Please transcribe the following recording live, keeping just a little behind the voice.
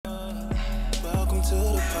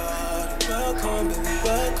Welcome, baby,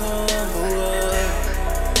 welcome.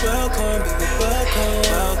 Welcome, baby, welcome.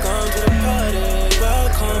 Welcome to the party.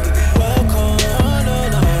 Welcome, baby, welcome.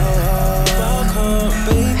 Welcome,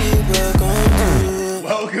 baby, welcome.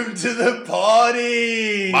 Welcome to the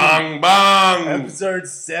party. Bang, bang. Episode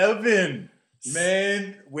 7.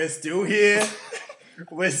 Man, we're still here.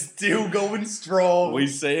 We're still going strong. We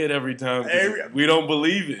say it every time. We don't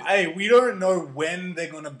believe it. Hey, we don't know when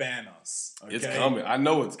they're gonna ban us. Okay? It's coming. I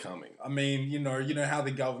know it's coming. I mean, you know how the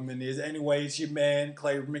government is. Anyway, it's your man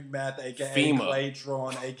Clay McMath, aka FEMA.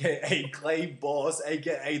 Claytron, aka Clay Boss,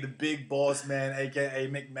 aka the Big Boss Man, aka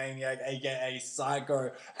McManiac, aka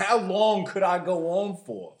Psycho. How long could I go on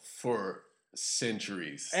for? For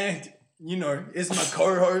centuries. And it's my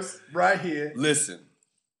co-host right here. Listen,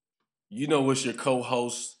 you know what's your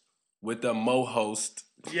co-host with the mo-host.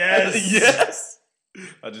 Yes. Yes.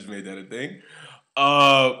 I just made that a thing.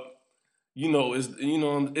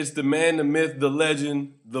 It's the man, the myth, the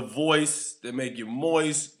legend, the voice that make you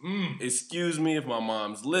moist. Excuse me if my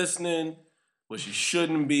mom's listening, but she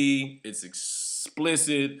shouldn't be. It's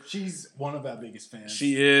explicit. She's one of our biggest fans.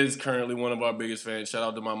 She is currently one of our biggest fans. Shout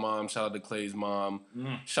out to my mom. Shout out to Clay's mom.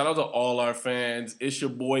 Shout out to all our fans. It's your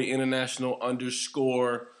boy International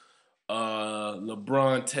 _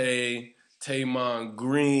 LeBron Taymon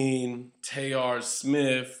Green, Tayar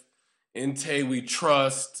Smith, in Tay we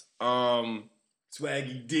trust.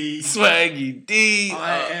 Swaggy D.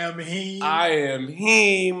 I am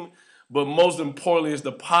him. But most importantly, it's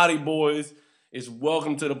the Potty Boys. It's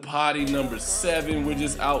welcome to the potty number 7. We're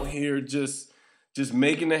just out here just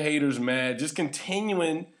making the haters mad, just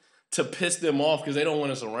continuing to piss them off because they don't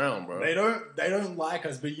want us around, bro. They don't like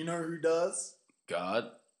us, but you know who does?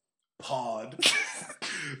 God. Pod.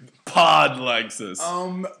 Pod likes us.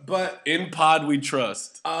 But in Pod we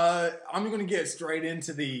trust. I'm gonna get straight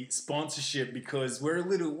into the sponsorship because we're a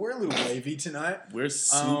little wavy tonight. We're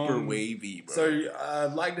super wavy, bro. So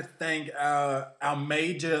I'd like to thank our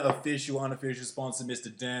major official, unofficial sponsor,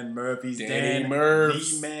 Mr. Dan Murphy's. Danny Dan,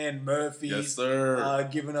 Murphs. the man Murphy's. Yes, sir.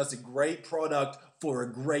 Giving us a great product for a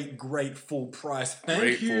great full price.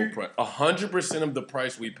 Thank you. Great full price. 100% of the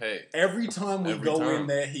price we pay. Every time we go in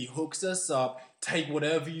there, he hooks us up. Take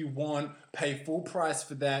whatever you want. Pay full price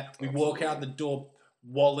for that. We walk out the door,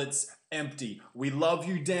 wallets empty. We love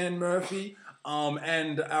you, Dan Murphy.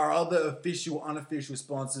 And our other official, unofficial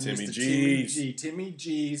sponsor, Timmy Mr. G's. Timmy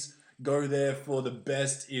G's. Go there for the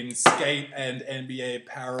best in skate and NBA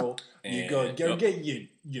apparel. You go get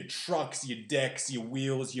your trucks, your decks, your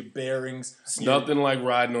wheels, your bearings. It's nothing like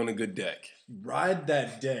riding on a good deck. Ride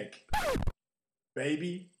that deck,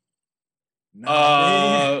 baby.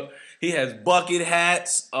 He has bucket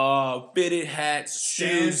hats, fitted hats,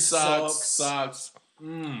 shoes, socks.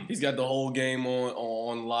 He's got the whole game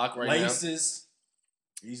on lock right now. Laces.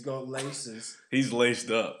 He's got laces. He's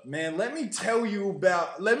laced up. Man, let me tell you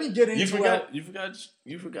about. Let me get into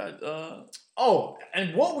You forgot. Oh,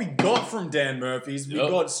 and what we got from Dan Murphy's, we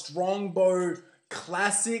got Strongbow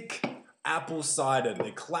Classic Apple Cider.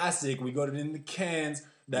 The classic. We got it in the cans.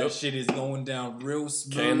 That shit is going down real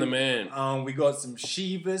smooth. Can the man. We got some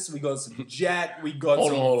Chivas. We got some Jack. We got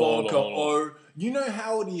some Vodka O. You know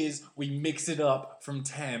how it is. We mix it up from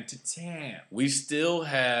time to time. We still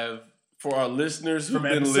have, for our listeners who've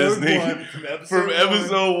been episode listening, from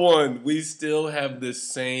episode 1, we still have the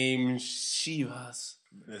same Chivas.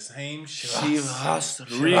 The same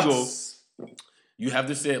Chivas Regal. You have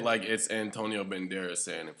to say it like it's Antonio Banderas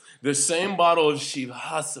saying it. The same bottle of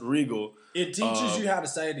Chivas Regal. It teaches you how to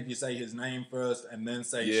say it if you say his name first and then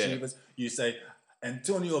say Chivas. You say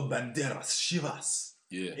Antonio Banderas Chivas.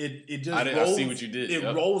 Yeah. It just I see what you did. It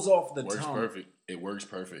rolls off the works tongue. Perfect. It works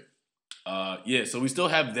perfect. So we still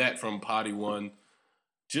have that from Potty 1.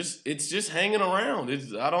 It's just hanging around.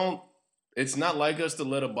 It's not like us to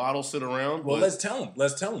let a bottle sit around. Well, let's tell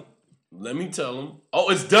him. Let me tell him. Oh,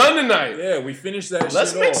 it's done tonight. Yeah, we finished that.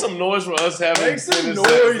 Let's make some noise for us having Make some finished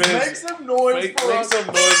noise. that. Make some noise. Make some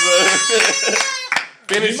noise for us.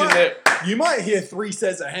 Finishing it. You might hear 3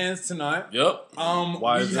 sets of hands tonight. Yep.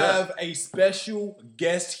 Why is that? We have a special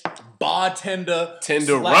guest bartender.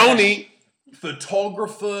 Tenderoni.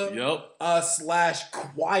 Photographer. Yep. /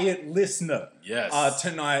 quiet listener. Yes.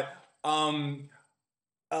 Tonight.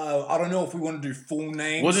 I don't know if we want to do full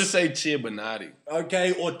names. We'll just say Chibonati.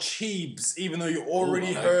 Okay, or Cheebs, even though you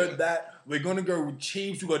already heard that. We're going to go with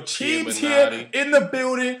Cheebs. We got Cheebs here in the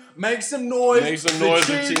building. Make some noise. Make some noise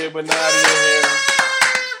for Chibonati in here.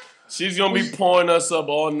 She's going to be pouring us up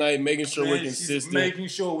all night, making sure we're consistent. Making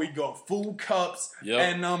sure we got full cups. Yep.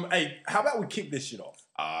 And, hey, how about we kick this shit off?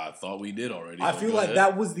 I thought we did already. I feel like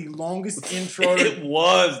that was the longest intro. It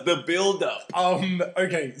was the build-up.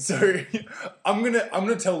 Okay, so I'm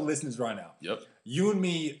gonna tell the listeners right now. Yep. You and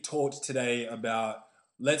me talked today about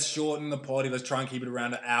let's shorten the party. Let's try and keep it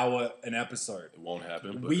around an hour an episode. It won't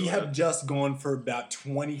happen. But we have just gone for about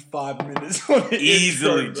 25 minutes on the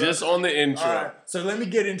easily intro, just on the intro. All right, so let me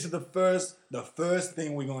get into the first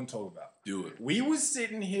thing we're going to talk about. Do it. We was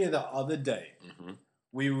sitting here the other day. Mm-hmm.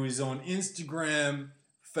 We was on Instagram,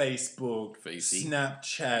 Facebook,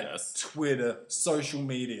 Snapchat, Twitter, social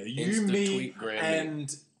media. You, me,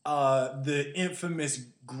 and the infamous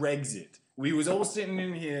Grexit. We was all sitting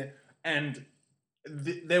in here, and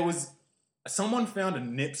there was someone found a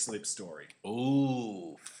nip slip story.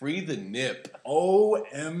 Ooh, free the nip.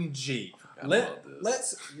 OMG.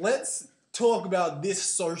 Let's talk about this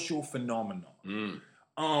social phenomenon.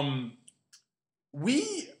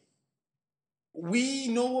 We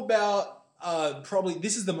know about probably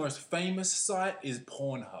this is the most famous site is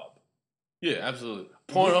Pornhub. Yeah, absolutely.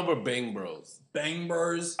 Pornhub or Bang Bros? Bang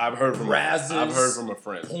Bros. I've heard from a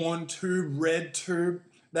friend. PornTube, RedTube.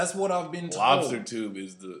 That's what I've been told. Lobster Tube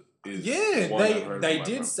is they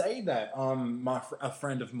did say that. A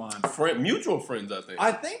friend of mine, mutual friends,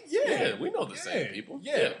 I think. Yeah, we know the same people.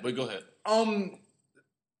 Yeah, but go ahead.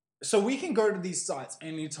 So we can go to these sites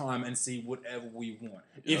anytime and see whatever we want.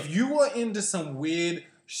 Yep. If you are into some weird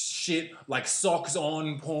shit like socks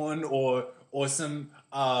on porn or some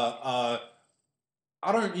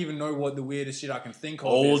I don't even know what the weirdest shit I can think of.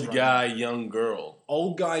 Old guy, young girl.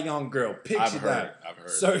 Picture that. I've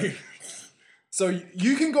heard. So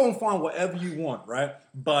you can go and find whatever you want, right?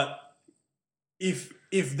 But if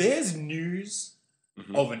there's news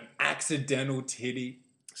of an accidental titty,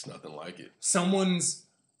 it's nothing like it. Someone's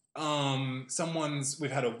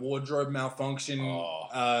we've had a wardrobe malfunction.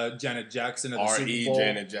 Janet Jackson at the Super Bowl.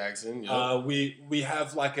 Janet Jackson. Yep. We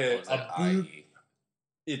have like a boob.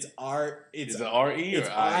 It's R. Is it R-E or it's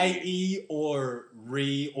I-E or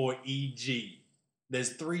RE or E-G. There's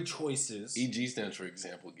 3 choices. E-G stands for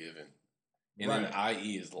example given. And then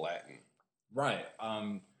I-E is Latin. Right.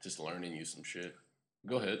 Just learning you some shit.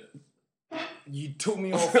 Go ahead. You took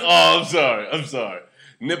me off. I'm sorry.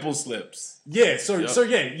 Nipple slips. Yeah, so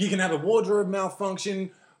you can have a wardrobe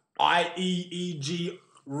malfunction, I-E-E-G,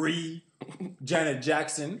 RE, Janet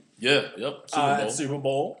Jackson. Yeah, yep. Super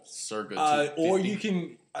Bowl. Circa or you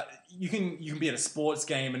can be at a sports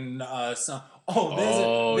game and there's a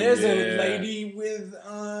lady with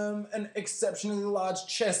an exceptionally large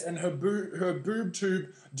chest and her boob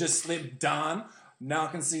tube just slipped down. Now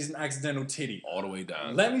I can see an accidental titty. All the way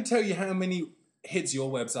down. Let me tell you how many hits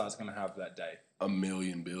your website's going to have that day.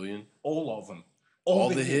 1,000,000 billion. All of them. All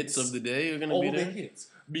the hits of the day are going to be there? All the hits.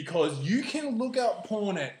 Because you can look up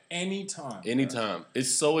porn at any time. Anytime.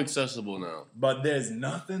 It's so accessible now. But there's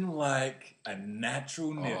nothing like a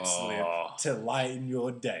natural nip slip to lighten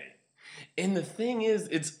your day. And the thing is,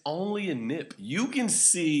 it's only a nip. You can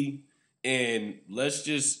see, and let's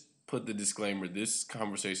just put the disclaimer, this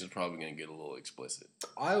conversation is probably going to get a little explicit.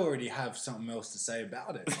 I already have something else to say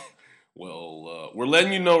about it. Well, we're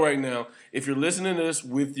letting you know right now, if you're listening to this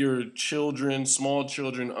with your children, small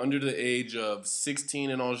children under the age of 16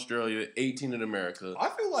 in Australia, 18 in America. I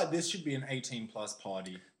feel like this should be an 18-plus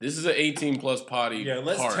party. This is an 18-plus party. Yeah,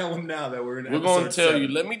 let's tell them now that we're in episode 7. We're going to tell you.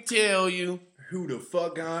 Let me tell you. Who the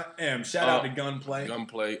fuck I am. Shout out to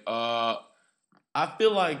Gunplay. I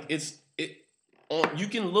feel like you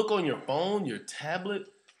can look on your phone, your tablet,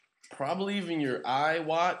 probably even your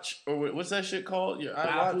iWatch, or what's that shit called? Your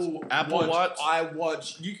iWatch? Apple Watch?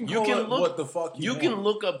 iWatch. You can look what the fuck you want. You can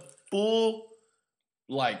look up full,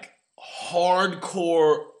 like,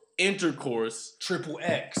 hardcore intercourse. Triple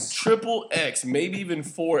X, maybe even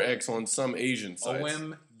 4X on some Asian sites.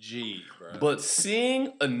 OMG, bro. But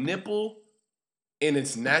seeing a nipple in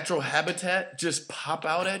its natural habitat just pop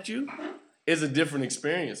out at you is a different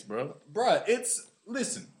experience, bro. Bruh,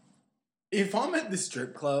 listen, if I'm at the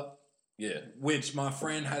strip club, yeah, which my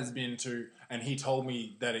friend has been to, and he told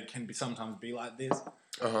me that it can sometimes be like this.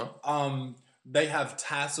 They have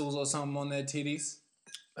tassels or something on their titties.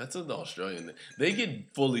 That's an Australian thing. They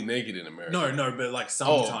get fully naked in America. No, but like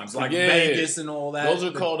sometimes, Vegas and all that. Those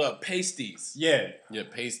are called pasties. Yeah,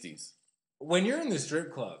 pasties. When you're in the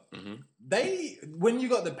strip club, when you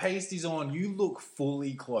got the pasties on, you look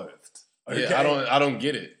fully clothed. Okay? Yeah, I don't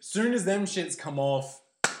get it. Soon as them shits come off,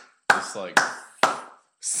 it's like,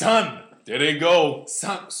 son, there they go.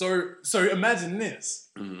 Son, so imagine this: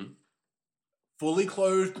 fully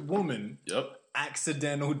clothed woman,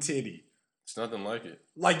 accidental titty. It's nothing like it.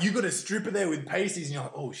 Like you got a stripper there with pasties, and you're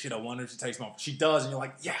like, oh shit, I wonder if she takes them off. She does, and you're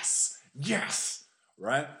like, yes,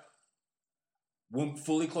 right?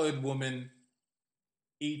 fully clothed woman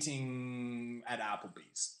eating at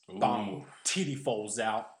Applebee's. Ooh. Bum, titty falls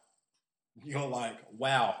out. You're like,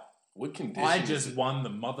 wow. What condition? I just won the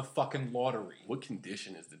motherfucking lottery. What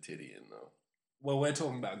condition is the titty in, though? Well, we're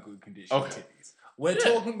talking about good condition titties. We're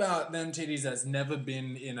talking about them titties that's never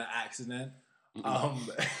been in an accident.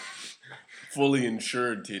 Fully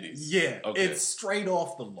insured titties. Yeah, it's straight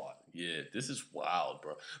off the lot. Yeah, this is wild,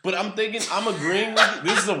 bro. But I'm agreeing with you.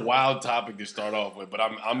 This is a wild topic to start off with, but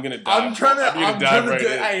I'm gonna dive. I'm trying to dive right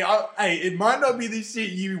in. Hey, it might not be the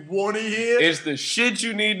shit you want to hear. It's the shit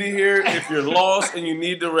you need to hear if you're lost and you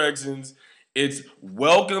need directions. It's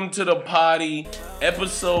Welcome to the Potty,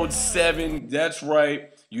 episode 7. That's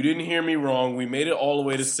right. You didn't hear me wrong. We made it all the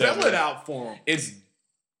way to 7. Spell it out for him. It's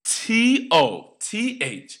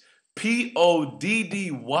TOTHPODDY.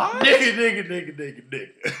 Nigga.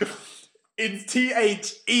 It's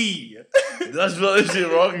THE. That's what this shit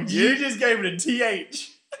wrong again. You just gave it a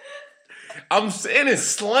TH. I'm saying it's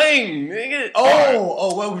slang, nigga.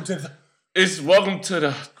 Oh, welcome to the... It's welcome to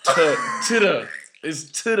the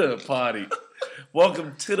it's to the party.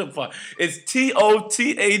 Welcome to the party. It's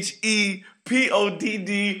TOTHEPODDY.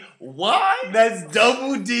 That's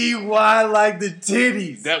double DY like the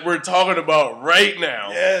titties that we're talking about right now.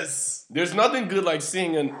 Yes. There's nothing good like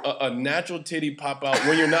seeing a natural titty pop out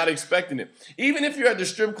when you're not expecting it. Even if you're at the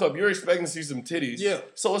strip club, you're expecting to see some titties. Yeah.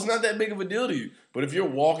 So it's not that big of a deal to you. But if you're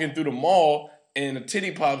walking through the mall and a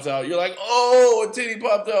titty pops out, you're like, oh, a titty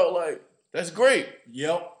popped out. Like, that's great.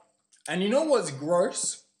 Yep. And you know what's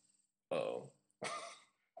gross? Uh-oh.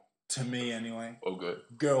 To me, anyway. Oh, good.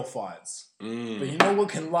 Girl fights. But you know what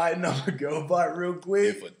can lighten up a girl fight real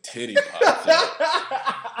quick? If a titty pops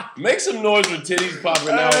out. Make some noise with titties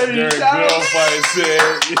popping out during girl fights,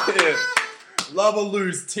 man. Yeah. Love a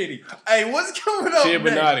loose titty. Hey, what's coming up next?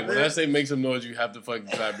 Benatti, when I say make some noise, you have to fucking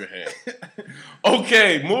clap your hand.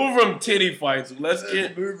 Okay, move from titty fights.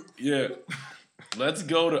 Let's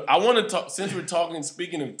go to... I want to talk... Since we're talking...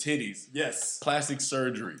 Speaking of titties. Yes. Plastic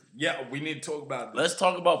surgery. Yeah, we need to talk about this. Let's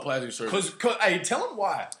talk about plastic surgery. Hey, tell them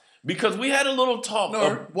why. Because we had a little talk.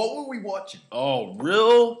 What were we watching? Oh,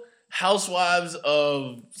 Real Housewives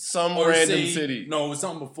of some random city. No, it was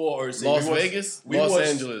something before OC. Los Angeles.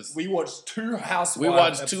 We watched 2 housewives. We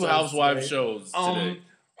watched 2 housewife shows today.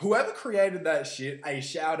 Whoever created that shit,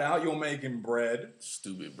 shout out, you're making bread.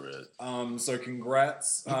 Stupid bread. So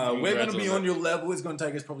congrats. We're going to be on your level. It's going to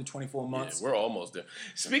take us probably 24 months. Yeah, we're almost there.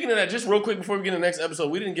 Speaking of that, just real quick before we get to the next episode,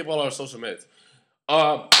 we didn't give all our social meds.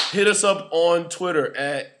 Hit us up on Twitter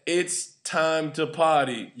at It's Time to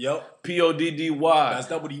Potty. Yep. PODDY. That's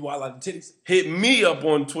double DY like the titties. Hit me up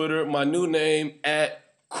on Twitter. My new name at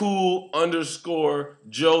cool_Joe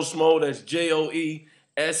Smo. That's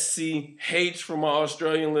JOESCH for my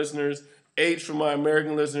Australian listeners. H for my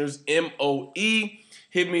American listeners. MOE.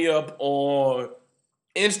 Hit me up on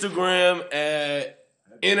Instagram at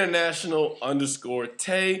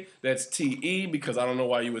international_Tay. That's TE because I don't know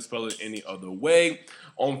why you would spell it any other way.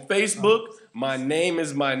 On Facebook, my name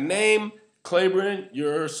is my name. Claiborne,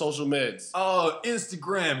 your social meds.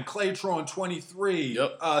 Instagram, Claytron23.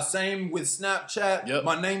 Yep. Same with Snapchat. Yep.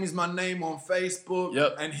 My name is my name on Facebook.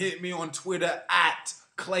 Yep. And hit me on Twitter at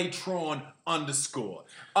Claytron_.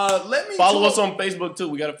 Follow us on Facebook too.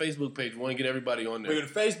 We got a Facebook page. We want to get everybody on there. We got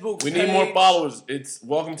a Facebook page. We need more followers. It's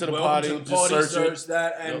Welcome to the Potty. Just search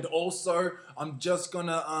that. And also, I'm just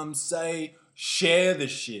gonna say share the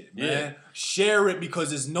shit, man. Yeah. Share it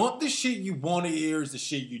because it's not the shit you want to hear, it's the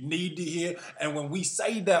shit you need to hear. And when we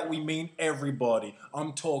say that, we mean everybody.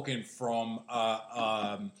 I'm talking from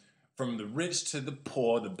the rich to the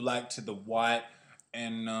poor, the black to the white,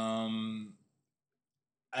 and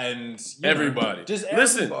everybody. Just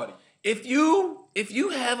listen, everybody. If you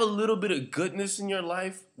have a little bit of goodness in your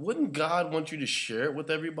life, wouldn't God want you to share it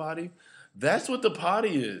with everybody? That's what the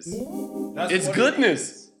potty is. It's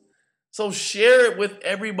goodness. So share it with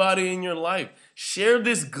everybody in your life. Share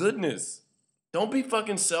this goodness. Don't be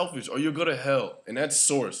fucking selfish or you'll go to hell. And that's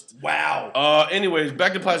sourced. Wow. Anyways,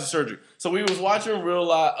 back to plastic surgery. So we was watching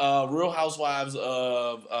Real Housewives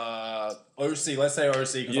of OC. Let's say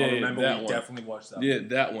OC because I remember we definitely watched that. Yeah,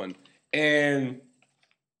 that one. And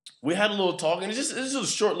we had a little talk, and it's just a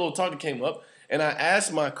short little talk that came up. And I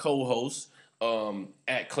asked my co-host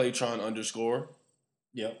at Claytron_.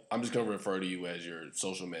 Yep. I'm just going to refer to you as your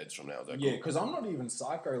social meds from now. Yeah, because I'm not even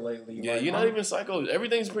psycho lately. Yeah, you're not even psycho.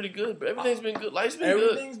 Everything's pretty good, but everything's been good. Life's been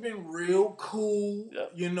everything's been real cool.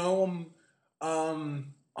 Yep. You know,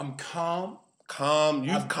 I'm calm.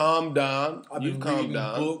 You've calmed down. I've been reading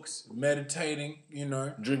books, meditating, you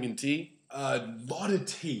know. Drinking tea. A lot of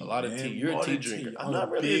tea. A lot of tea. You're a tea drinker. I'm not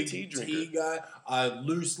really a tea drinker. Tea guy.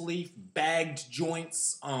 Loose leaf, bagged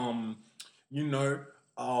joints. You know,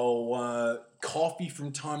 coffee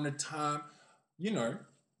from time to time. You know,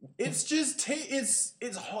 it's just tea.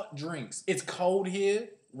 It's hot drinks. It's cold here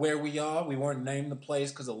where we are. We won't name the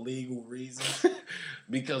place because of legal reasons.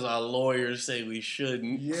 Because our lawyers say we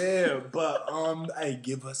shouldn't. Yeah, but hey,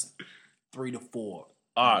 give us 3 to 4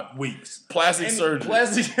 weeks. Plastic surgery.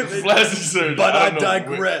 Plastic surgery. But I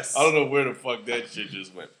digress. I don't know where the fuck that shit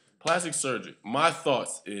just went. Plastic surgery. My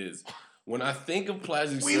thoughts is when I think of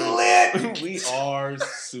plastic surgery, lit. We are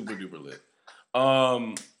super duper lit.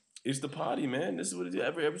 It's the potty, man. This is what it is.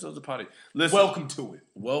 Every episode's a potty. Listen, welcome to it.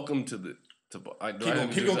 Welcome to the. Keep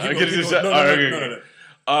going.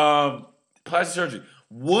 No. Plastic surgery.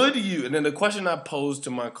 Would you? And then the question I posed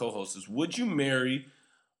to my co-host is: would you marry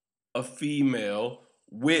a female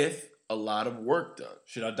with a lot of work done?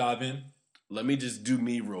 Should I dive in? Let me just do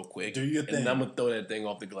me real quick. Do your thing. And I'm gonna throw that thing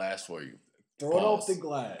off the glass for you. Throw it off the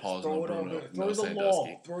glass. Pause. Throw it Bruno. Throw the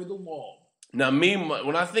wall. Throw the wall. Now,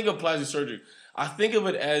 when I think of plastic surgery, I think of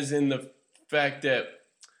it as in the fact that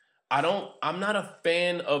I'm not a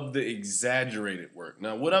fan of the exaggerated work.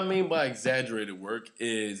 Now, what I mean by exaggerated work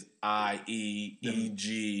is I-E,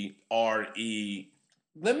 E-G, R-E.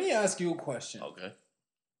 Let me ask you a question. Okay.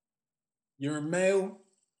 You're a male.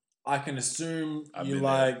 I can assume you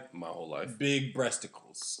like my whole life big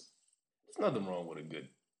breasticles. There's nothing wrong with a good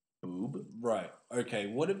boob. Right. Okay.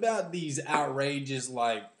 What about these outrageous,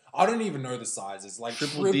 like, I don't even know the sizes, like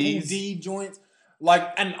triple D joints?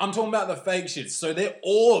 Like, and I'm talking about the fake shit. So they're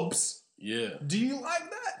orbs. Yeah. Do you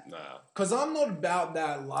like that? Nah. Because I'm not about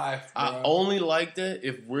that life, bro. I only like that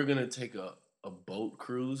if we're going to take a boat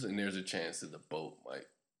cruise and there's a chance that the boat might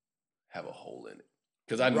have a hole in it.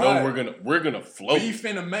 Because I know we're gonna float. We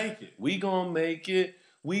finna make it. We gonna make it.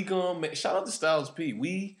 Shout out to Styles P.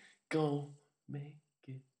 We gonna make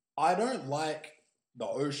it. I don't like the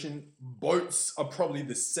ocean. Boats are probably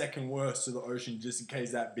the second worst to the ocean, just in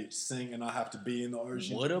case that bitch sink and I have to be in the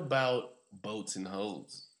ocean. What about boats and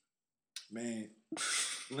hoes? Man,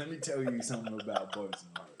 let me tell you something about boats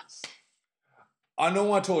and hoes. I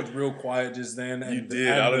know I talked real quiet just then. You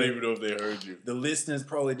did. I don't even know if they heard you. The listeners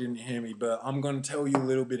probably didn't hear me, but I'm going to tell you a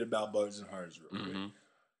little bit about boats and hoes real quick.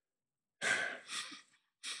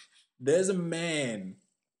 There's a man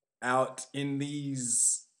out in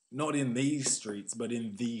these, not in these streets, but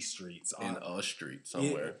in these streets. In a street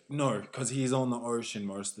somewhere. No, because he's on the ocean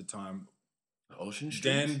most of the time. The ocean streets?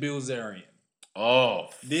 Dan Bilzerian. Oh,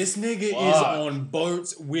 this nigga is on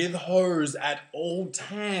boats with hoes at all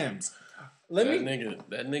times. That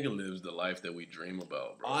nigga lives the life that we dream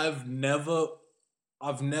about, bro. I've never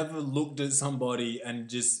looked at somebody and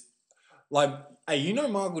just like, hey, you know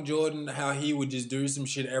Michael Jordan, how he would just do some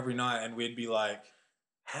shit every night and we'd be like,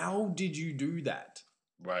 how did you do that?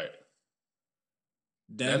 Right.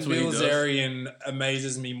 Dan Bilzerian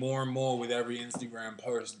amazes me more and more with every Instagram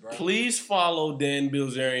post, bro. Please follow Dan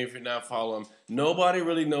Bilzerian if you're not following him. Nobody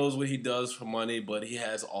really knows what he does for money, but he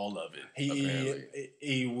has all of it.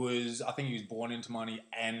 He was, I think he was born into money,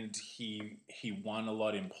 and he won a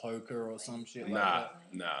lot in poker or some shit like that.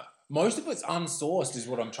 Nah. Most of it's unsourced is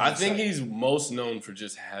what I'm trying to say. I think he's most known for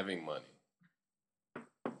just having money.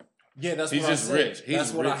 Yeah, that's he's what just I said. rich.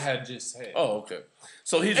 That's what I had just said. Oh, okay.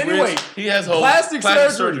 So he's anyway, rich. He has whole plastic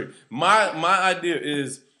surgery. My idea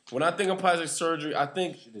is when I think of plastic surgery, I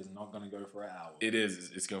think shit is not gonna go for an hour. It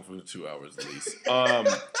is. It's going for 2 hours at least.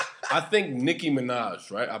 I think Nicki Minaj,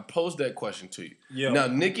 right? I posed that question to you. Yeah. Now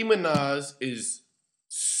Nicki Minaj is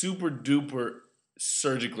super duper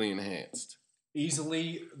surgically enhanced.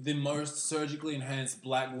 Easily the most surgically enhanced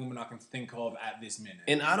black woman I can think of at this minute.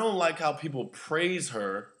 And I don't like how people praise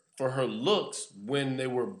her for her looks when they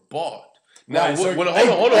were bought. Now, right, hold on. I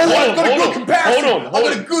got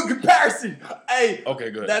a good comparison. Hey,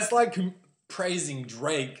 okay, good. That's like praising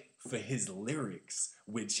Drake for his lyrics,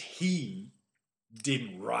 which he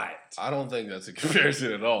didn't write. I don't think that's a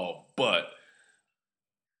comparison at all, but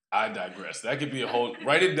I digress. That could be a whole.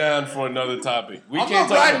 Write it down for another topic. I'm not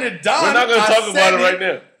writing it down. We're not going to talk about it right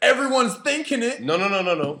now. Everyone's thinking it.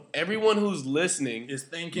 No. Everyone who's listening is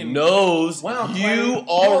thinking. Knows you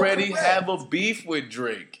already have a beef with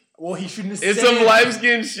Drake. Well, he shouldn't have said It's some light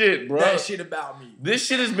skin shit, bro. That shit about me. This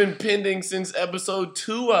shit has been pending since episode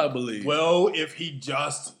 2, I believe. Well, if he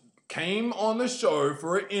just came on the show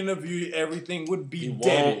for an interview, everything would be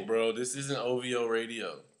dead. Won't, bro. This isn't OVO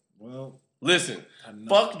radio. Well, listen,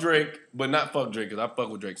 fuck Drake, but not fuck Drake, because I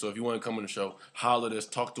fuck with Drake. So if you want to come on the show, holler at us,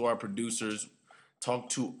 talk to our producers, talk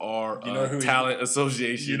to our talent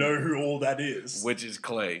association. You know who all that is. Which is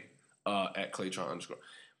Clay, at Claytron _.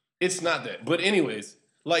 It's not that. But anyways,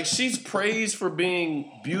 like she's praised for being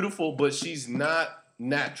beautiful, but she's not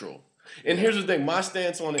natural. And here's the thing, my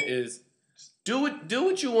stance on it is do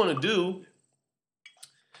what you want to do,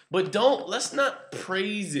 but let's not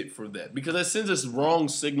praise it for that because that sends us wrong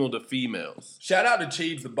signal to females. Shout out to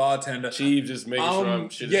Cheeves, the bartender. Cheeves just making sure I'm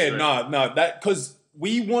shit. Yeah, no, that because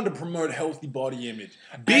we want to promote healthy body image.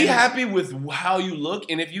 Be happy with how you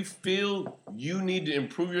look, and if you feel you need to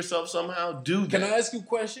improve yourself somehow, do that. Can I ask you a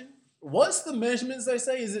question? What's the measurements they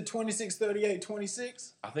say? Is it 26, 38,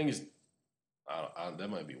 26? I think it's that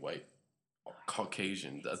might be white or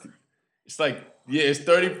Caucasian. It's like, yeah, it's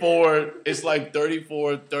 34. It's like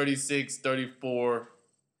 34, 36, 34.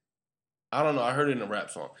 I don't know. I heard it in a rap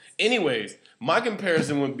song. Anyways, my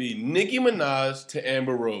comparison would be Nicki Minaj to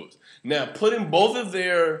Amber Rose. Now, putting both of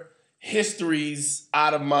their histories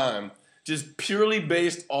out of mind, just purely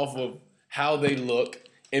based off of how they look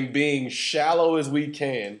and being shallow as we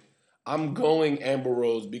can, I'm going Amber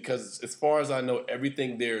Rose because as far as I know,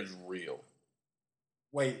 everything there is real.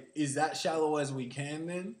 Wait, is that shallow as we can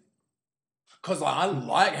then? Because I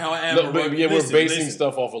like how Amber Rose... Yeah, we're basing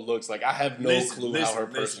stuff off of looks. Like, I have no clue how her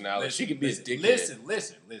personality... She could be a dickhead.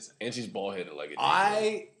 Listen. And she's bald-headed like a dickhead.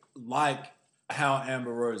 I like how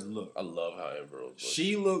Amber Rose looked. I love how Amber Rose looked.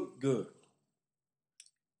 She looked good.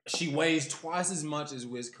 She weighs twice as much as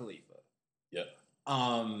Wiz Khalifa. Yeah.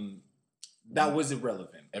 That was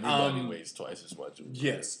irrelevant. Everybody weighs twice as much.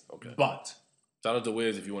 Yes. Okay. But... Shout out to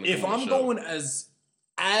Wiz if you want to if I'm going as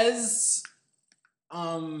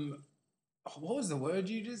what was the word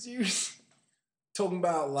you just used? Talking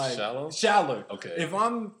about like shallow. Okay. If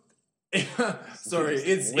I'm sorry,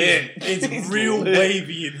 it's real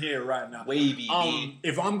wavy in here right now. Wavy.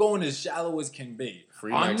 If I'm going as shallow as can be,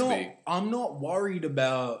 I'm not worried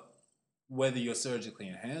about whether you're surgically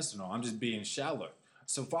enhanced or not. I'm just being shallow.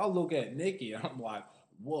 So if I look at Nicki, I'm like,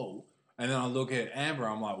 whoa. And then I look at Amber,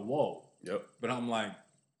 I'm like, whoa. Yep. But I'm like,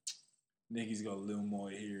 Nicki's got a little more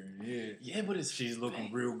here and here. Yeah, but she's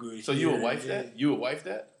looking real good. So you would wife that? You would wife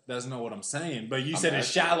that? That's not what I'm saying. But you said as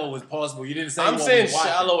shallow as possible. You didn't say. I'm saying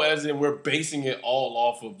shallow as in we're basing it all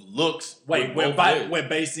off of looks. Wait, we're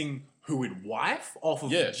basing who would wife off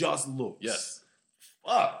of just looks. Yes.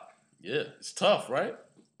 Fuck. Yeah, it's tough, right?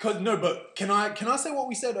 But can I say what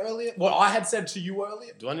we said earlier? What I had said to you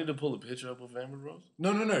earlier? Do I need to pull a picture up of Amber Rose?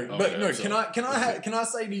 No. Okay, can I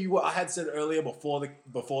say to you what I had said earlier before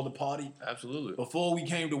the party? Absolutely. Before we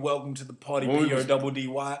came to welcome to the party, PODDY,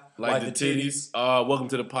 like the titties. Welcome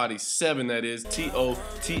to the party 7. That is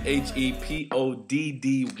TOTHEPODDY.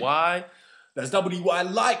 That's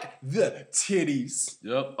WDY like the titties.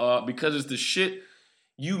 Yep. Because it's the shit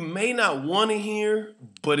you may not want to hear,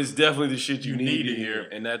 but it's definitely the shit you need to hear,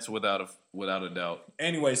 and that's without a doubt.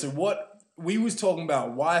 Anyway, so what we was talking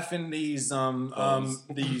about, wifing these hoes.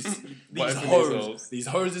 These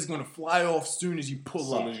hoes is gonna fly off soon as you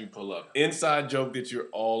pull up. Inside joke that you're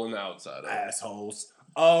all on the outside of. Assholes.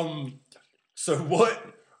 So what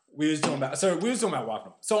we was talking about? So we was talking about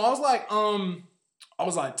wifing. So I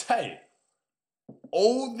was like, Tay,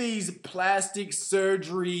 all these plastic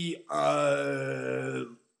surgery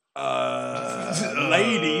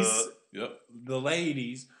ladies,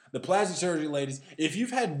 the plastic surgery ladies, if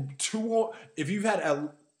you've had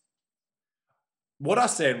what I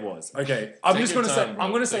said was, okay, I'm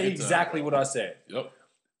gonna say exactly what I said. Yep.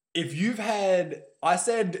 I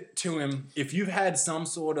said to him, if you've had some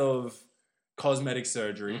sort of cosmetic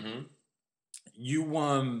surgery, your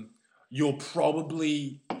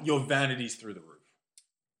vanity's through the roof.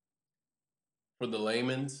 For the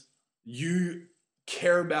layman's, you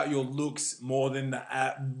care about your looks more than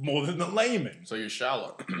the layman. So you're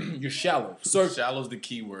shallow. You're shallow. So shallow's the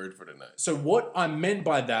key word for the night. So what I meant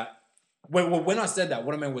by that, when I said that,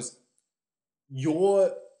 what I meant was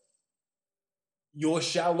you're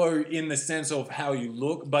shallow in the sense of how you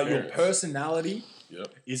look, but your personality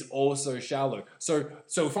is also shallow. So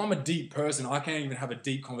if I'm a deep person, I can't even have a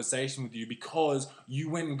deep conversation with you because you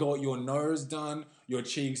went and got your nose done, your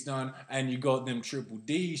cheeks done, and you got them triple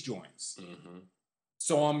D's joints. Mm-hmm.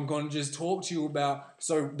 So I'm going to just talk to you about...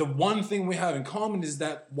 So the one thing we have in common is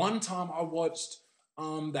that one time I watched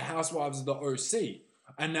The Housewives of the OC,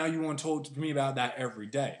 and now you want to talk to me about that every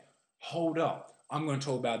day. Hold up. I'm going to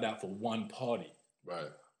talk about that for one party. Right.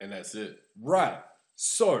 And that's it. Right.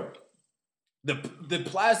 So... The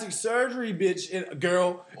plastic surgery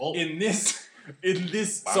girl in this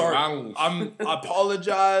sorry, I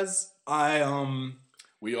apologize.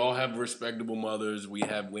 We all have respectable mothers. We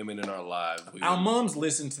have women in our lives. Our moms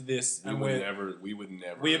listen to this, we would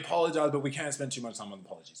never. We apologize, but we can't spend too much time on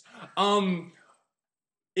apologies.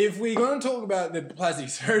 If we're going to talk about the plastic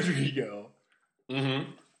surgery girl,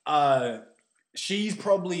 she's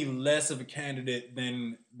probably less of a candidate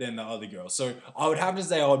than the other girl. So I would have to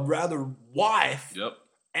say I would rather wife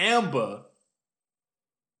Amber.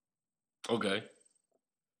 Okay.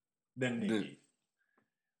 Than Nikki.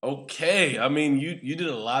 Okay, I mean you did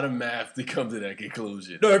a lot of math to come to that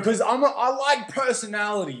conclusion. No, because I like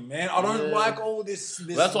personality, man. I don't like all this.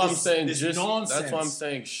 That's what I'm saying. Nonsense. That's what I'm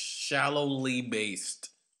saying. Shallowly based.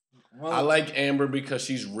 Well, I like Amber because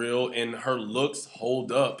she's real and her looks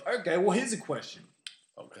hold up. Okay, well here's a question.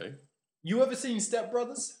 Okay. You ever seen Step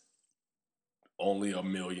Brothers? Only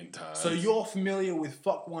 1,000,000 times. So you're familiar with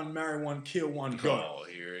fuck one, marry one, kill one, go. Oh,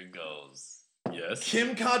 here it goes. Yes.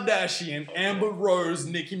 Kim Kardashian, Amber Rose,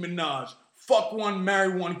 Nicki Minaj. Fuck one,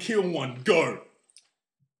 marry one, kill one, go.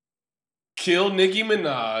 Kill Nicki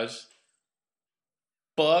Minaj.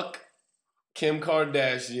 Fuck Kim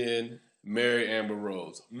Kardashian, marry Amber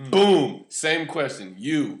Rose. Boom. Same question.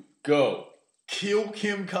 You, go. Kill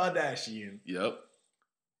Kim Kardashian. Yep.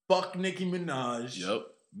 Fuck Nicki Minaj. Yep.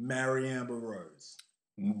 Marry Amber Rose.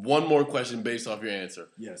 One more question based off your answer.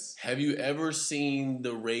 Yes. Have you ever seen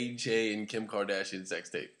the Ray J and Kim Kardashian sex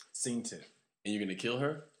tape? Seen it. And you're going to kill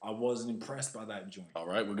her? I wasn't impressed by that joint. All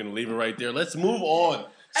right, we're going to leave it right there. Let's move on.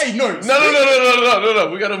 Hey, no.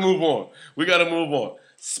 No. We got to move on.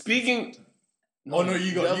 Speaking... Oh, no,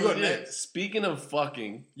 you got next. Speaking of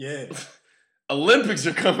fucking... Yeah. Olympics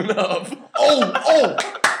are coming up. Oh.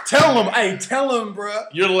 Tell him, bro.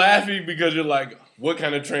 You're laughing because you're like, what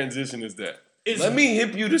kind of transition is that? Let me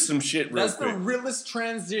hip you to some shit real quick. That's the realest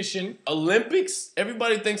transition. Olympics,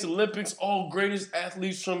 everybody thinks Olympics, all greatest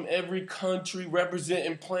athletes from every country represent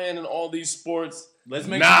and playing in all these sports. Let's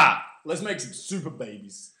make some super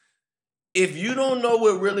babies. If you don't know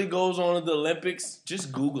what really goes on at the Olympics,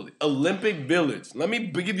 just Google it. Olympic Village. Let me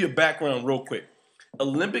give you a background real quick.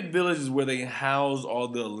 Olympic Village is where they house all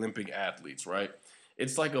the Olympic athletes, right?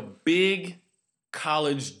 It's like a big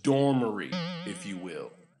college dormitory, if you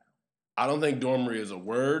will. I don't think dormitory is a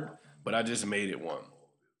word, but I just made it one.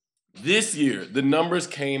 This year, the numbers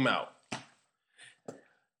came out.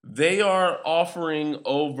 They're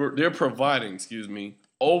providing,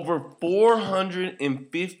 over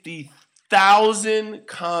 450,000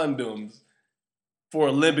 condoms for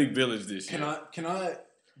Olympic Village this year. Can I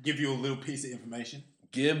give you a little piece of information?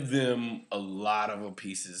 Give them a lot of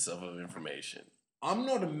pieces of information. I'm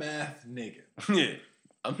not a math nigga. Yeah,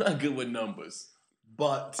 I'm not good with numbers.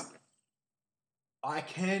 But I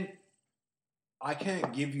can't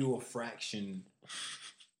give you a fraction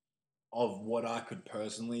of what I could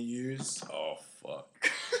personally use. Oh,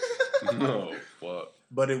 fuck. No, fuck.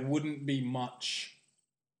 But it wouldn't be much.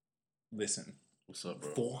 Listen. What's up,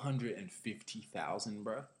 bro? 450,000,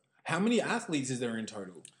 bro. How many athletes is there in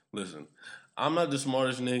total? Listen, I'm not the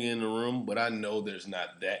smartest nigga in the room, but I know there's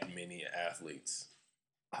not that many athletes.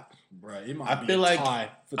 Bro, it might be a tie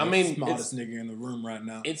for the smartest nigga in the room right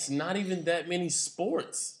now. It's not even that many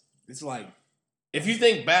sports. It's like... If you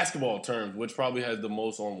think basketball terms, which probably has the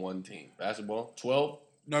most on one team. Basketball? 12?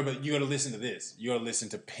 No, but you got to listen to this. You got to listen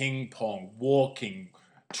to ping pong, walking,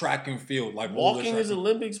 track and field. Like walking is an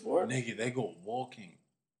Olympic sport? Nigga, they go walking.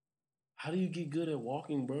 How do you get good at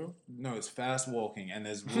walking, bro? No, it's fast walking and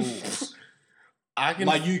there's rules.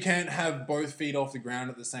 You can't have both feet off the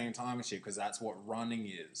ground at the same time and shit because that's what running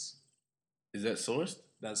is. Is that sourced?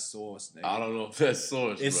 That's sourced, nigga. I don't know if that's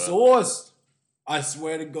sourced, It's sourced. I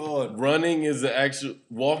swear to God. Walking is the actual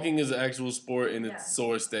sport and it's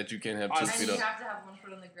sourced that you can't have 2 feet up. And you have to have one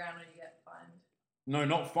foot on the ground or you get fined. No,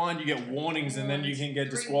 not fined. You get warnings and then you can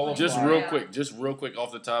get disqualified. Just real quick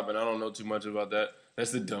off the top, and I don't know too much about that.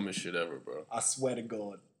 That's the dumbest shit ever, bro. I swear to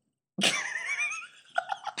God.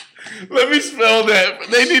 Let me spell that.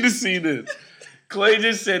 They need to see this. Clay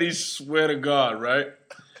just said he swear to God, right?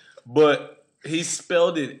 But he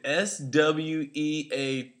spelled it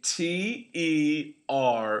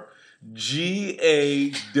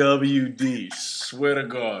SWEATERGAWD. Swear to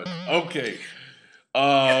God. Okay.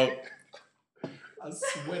 I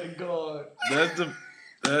swear to God.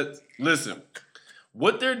 Listen.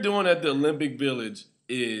 What they're doing at the Olympic Village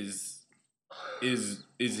is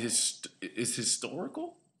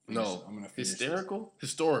historical? No, I'm gonna hysterical?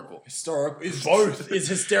 Historical. Historical. It's both. It's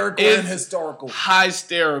hysterical and historical.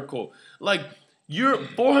 Hysterical. Like,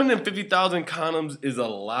 450,000 condoms is a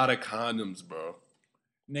lot of condoms, bro.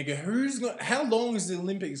 Nigga, how long does the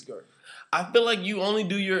Olympics go? I feel like you only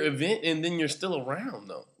do your event and then you're still around,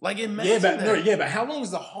 though. Like, imagine that. But how long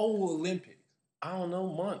is the whole Olympics? I don't know,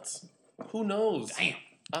 months. Who knows? Damn.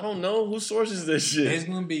 I don't know. Who sources this shit? There's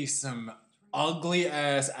gonna be some ugly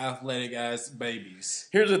ass, athletic ass babies.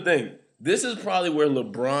 Here's the thing. This is probably where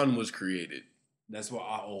LeBron was created. That's what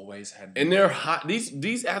I always had. And they're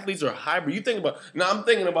these athletes are hybrid. You think about now. I'm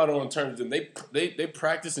thinking about it on terms of them. They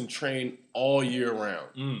practice and train all year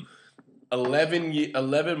round.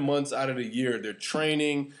 11 months out of the year, they're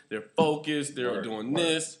training. They're focused. They're doing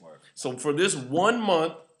this. So for this 1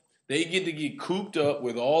 month, they get cooped up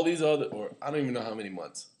with all these other, or I don't even know how many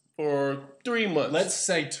months. For 3 months. Let's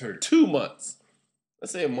say 2. 2 months.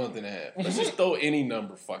 Let's say a month and a half. Let's just throw any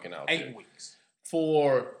number fucking out 8 there. weeks.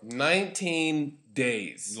 For 19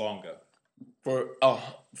 days. Longer.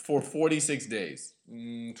 For 46 days.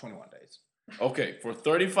 21 days. Okay, for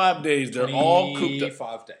 35 days, they're all cooped up.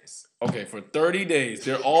 5 days. Okay, for 30 days,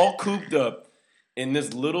 they're all cooped up in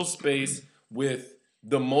this little space with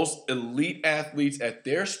the most elite athletes at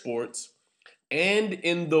their sports and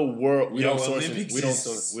in the world. We don't source anything.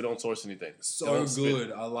 So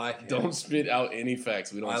good. I like it. Don't spit out any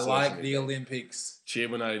facts. We don't source anything. I like the Olympics.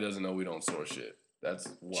 Chibanati doesn't know we don't source shit. That's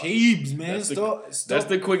why. Cheebs, man. That's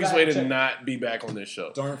the quickest way to not be back on this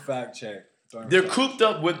show. Don't fact check. They're cooped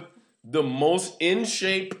up with the most in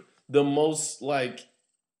shape, the most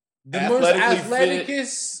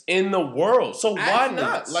athleticest in the world. So why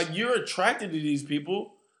not? Like, you're attracted to these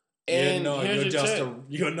people, and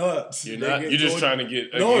you're nuts. You're not. You're just trying to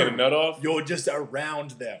get a nut off. You're just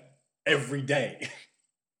around them every day.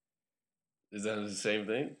 Is that the same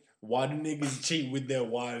thing? Why do niggas cheat with their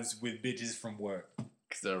wives with bitches from work?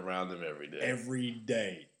 Because they're around them every day. Every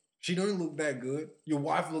day. She don't look that good. Your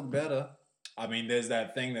wife look better. I mean, there's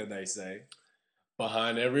that thing that they say.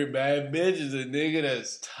 Behind every bad bitch is a nigga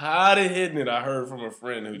that's tired of hitting it. I heard from a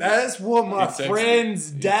friend who. That's what my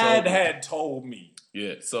friend's dad had told me.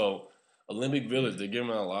 Yeah, so Olympic Village, they're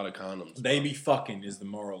giving out a lot of condoms. They be fucking is the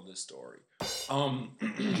moral of this story.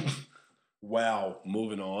 Wow.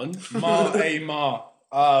 Moving on. This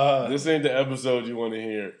ain't the episode you want to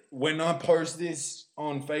hear. When I post this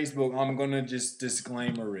on Facebook, I'm gonna just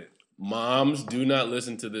disclaimer it. Moms, do not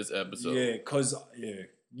listen to this episode. Yeah, cause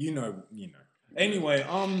you know. Anyway,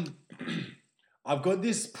 I've got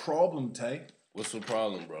this problem, Tay. What's the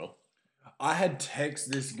problem, bro? I had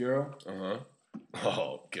text this girl.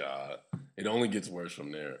 Oh God, it only gets worse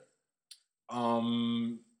from there.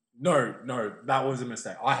 No, that was a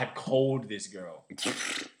mistake. I had called this girl.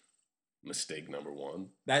 Mistake number 1.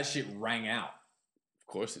 That shit rang out. Of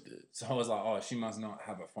course it did. So I was like, oh, she must not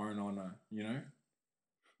have a phone on her,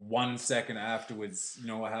 1 second afterwards, you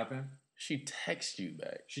know what happened? She texts you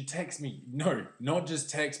back. She texts me. No, not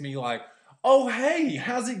just text me like, oh, hey,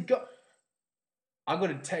 how's it go? I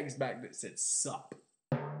got a text back that said, sup.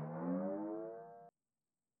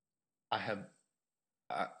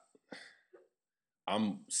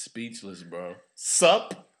 I'm speechless, bro.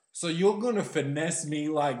 Sup? So you're going to finesse me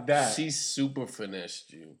like that. She super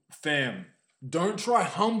finessed you. Fam, don't try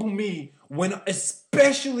humble me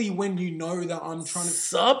especially when you know that I'm trying to...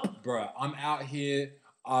 Sup? Bro, I'm out here.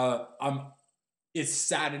 It's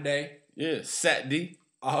Saturday. Yeah, Saturday.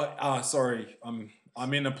 Sorry.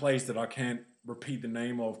 I'm in a place that I can't repeat the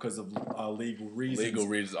name of because of legal reasons. Legal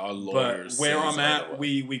reasons, our lawyers. But where I'm at,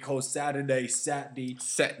 we call Saturday. Saturday.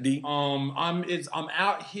 I'm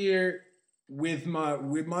out here with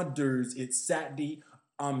my dudes. It's Saturday.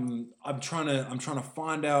 I'm trying to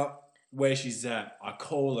find out where she's at. I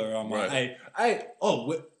call her. I'm like, hey,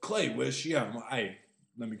 Clay, where's she at? I'm like, hey,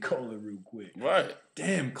 let me call her real quick. Right.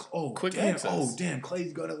 Damn. Oh, quick damn. access. Oh, damn.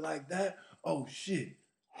 Clay's got it like that. Oh shit.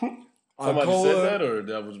 Somebody said that, or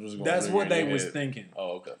that was going? That's what they was thinking.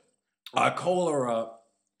 Oh, okay. I call her up.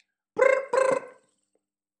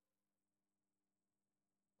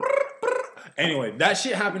 Anyway, that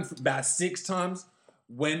shit happened about 6 times.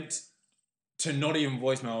 Went to not even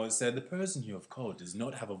voicemail. It said the person you have called does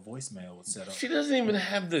not have a voicemail set up. She doesn't even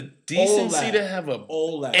have the decency to have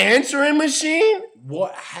all that answering machine.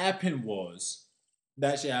 What happened was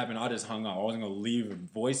that shit happened. I just hung up. I wasn't gonna leave a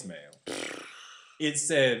voicemail. It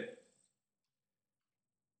said,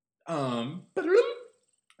 and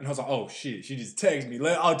I was like, oh shit, she just texted me.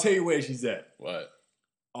 I'll tell you where she's at. What?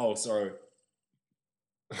 Oh, sorry.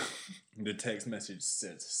 The text message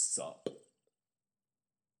says sup.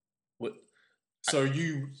 What? So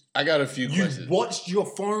I got a few questions. You watched your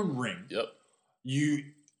phone ring. Yep. You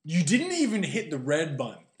didn't even hit the red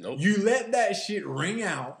button. Nope. You let that shit ring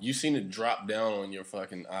out. You seen it drop down on your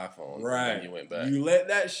fucking iPhone. Right. And you went back. You let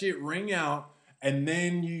that shit ring out, and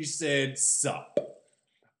then you said sup.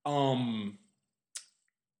 Fuck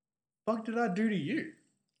did I do to you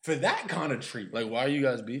for that kind of treatment? Like, why are you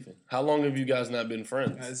guys beefing? How long have you guys not been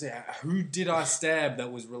friends? Who did I stab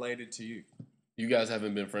that was related to you? You guys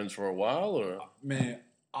haven't been friends for a while, or? Man,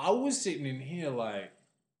 I was sitting in here like,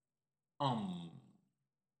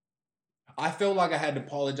 I felt like I had to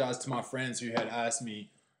apologize to my friends who had asked me,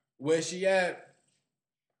 where's she at?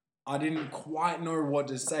 I didn't quite know what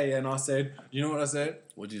to say, and I said, you know what I said?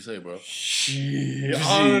 What'd you say, bro? Shit.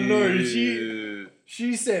 I don't know.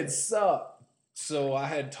 She said, sup. So I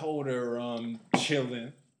had told her,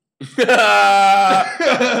 chilling.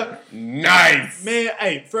 Nice. Man,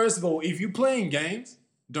 hey, first of all, if you're playing games,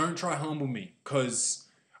 don't try humble me, because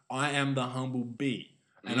I am the humble bee,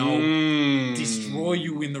 and I'll destroy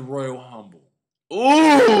you in the Royal Humble.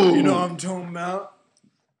 Ooh. You know what I'm talking about?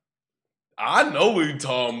 I know what you're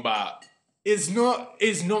talking about. It's not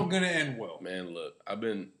gonna end well. Man, look, I've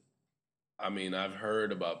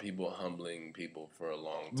heard about people humbling people for a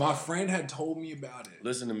long time. My friend had told me about it.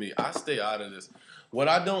 Listen to me. I stay out of this. What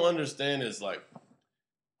I don't understand is like,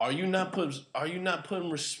 are you not putting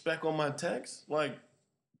respect on my text? Like,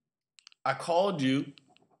 I called you,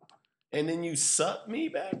 and then you suck me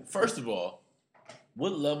back. First of all,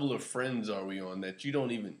 what level of friends are we on that you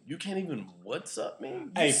can't even what's up me?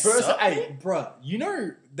 Bruh, you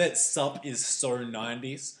know that sup is so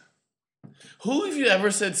 90s? Who have you ever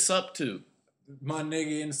said sup to? My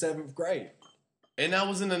nigga in 7th grade. And that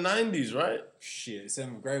was in the 90s, right? Shit,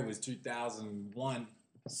 7th grade was 2001.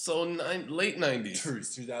 So late 90s. True,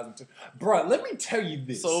 2002. Bruh, let me tell you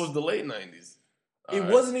this. So it was the late 90s. It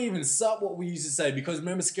wasn't even sup what we used to say, because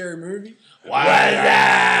remember Scary Movie?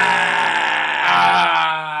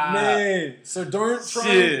 Man, so don't try.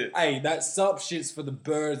 Hey, that sup shit's for the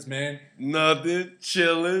birds, man. Nothing,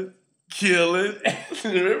 chilling, killing.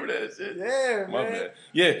 Remember that shit? Yeah, My man. bad.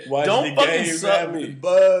 Yeah, don't fucking sup me.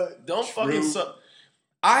 Don't fucking sup.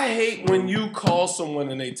 I hate when you call someone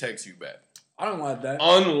and they text you back. I don't like that.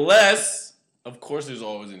 Unless, of course, there's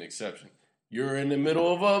always an exception. You're in the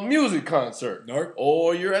middle of a music concert. Nope.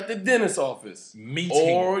 Or you're at the dentist's office. Meeting.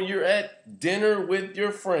 Or you're at dinner with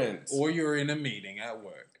your friends. Or you're in a meeting at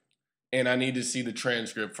work. And I need to see the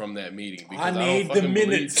transcript from that meeting. Because I need the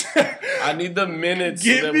minutes. I need the minutes.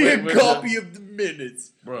 Give me a copy of the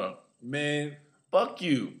minutes. Bro. Man. Fuck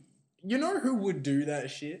you. You know who would do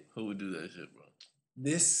that shit? Who would do that shit, bro?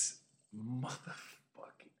 This motherfucking...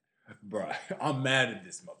 Bro, I'm mad at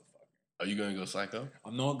this motherfucker. Are you going to go psycho?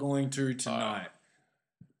 I'm not going to tonight.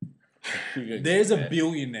 There's a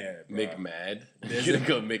billionaire, bro. McMad? You're going to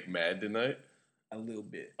go McMad tonight? A little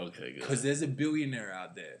bit. Okay, good. Because there's a billionaire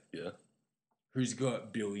out there. Yeah. Who's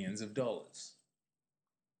got billions of dollars.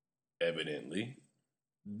 Evidently.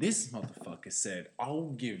 This motherfucker said,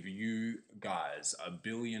 I'll give you guys $1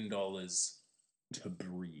 billion to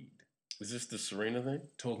breed. Is this the Serena thing?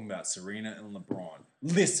 Talking about Serena and LeBron.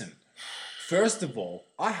 Listen, first of all,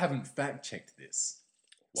 I haven't fact-checked this.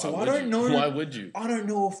 I don't know. Why would you? I don't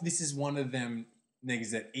know if this is one of them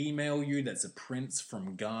niggas that email you that's a prince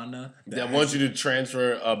from Ghana. That wants you to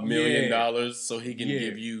transfer $1 million so he can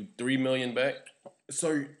give you $3 million back?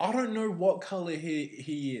 So, I don't know what color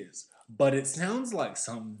he is, but it sounds like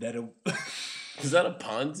something that'll... Is that a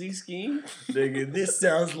Ponzi scheme? Nigga, this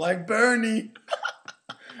sounds like Bernie.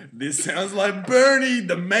 This sounds like Bernie,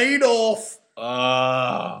 the Madoff.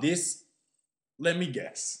 Let me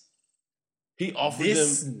guess. He offered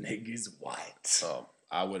this nigga's white.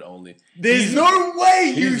 I would only... There's no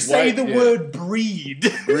way you say the word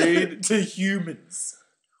breed. Breed? To humans.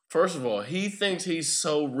 First of all, he thinks he's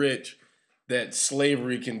so rich that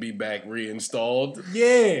slavery can be back reinstalled.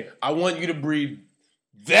 Yeah. I want you to breed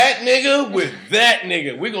that nigga with that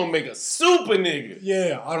nigga. We're going to make a super nigga.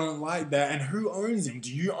 Yeah, I don't like that. And who owns him?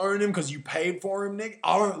 Do you own him because you paid for him, nigga?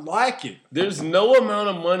 I don't like it. There's no amount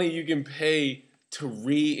of money you can pay to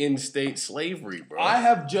reinstate slavery, bro. I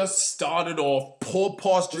have just started off poor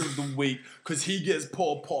posture of the week because he gets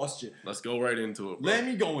poor posture. Let's go right into it, bro. Let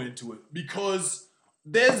me go into it because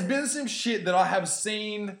there's been some shit that I have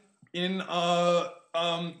seen in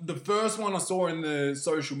the first one I saw in the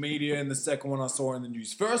social media and the second one I saw in the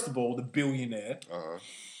news. First of all, the billionaire.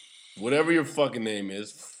 Whatever your fucking name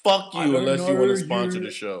is, fuck you unless you want to sponsor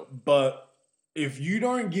the show. But if you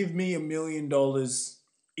don't give me $1 million,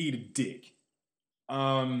 eat a dick.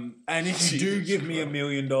 And if you do give me $1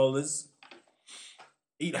 million,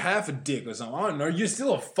 eat half a dick or something. I don't know. You're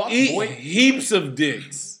still a fuck boy. Heaps of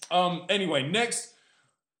dicks. Anyway, next,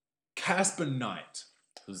 Casper Knight.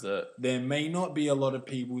 Who's that? There may not be a lot of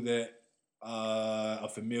people that are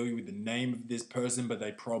familiar with the name of this person, but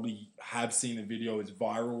they probably have seen the video. It's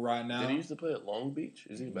viral right now. Did he used to play at Long Beach?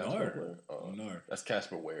 Is he a basketball player? No. That's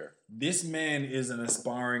Casper Ware. This man is an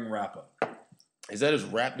aspiring rapper. Is that his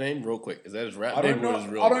rap name? Real quick. Is that his rap name or his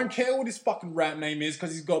real I name? don't care what his fucking rap name is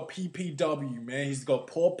because he's got PPW, man. He's got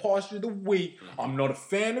poor posture of the week. I'm not a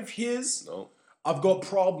fan of his. No. I've got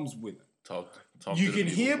problems with him. Talk you can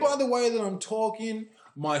hear by the way that I'm talking,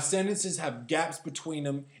 my sentences have gaps between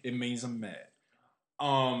them, it means I'm mad.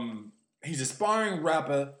 He's an aspiring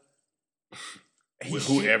rapper.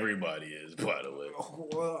 Who everybody is, by the way.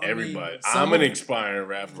 Well, Everybody. I'm an aspiring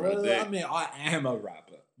rapper. Well, I I mean, I am a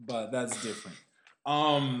rapper, but that's different.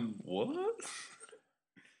 What?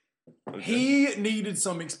 Okay. He needed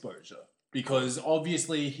some exposure because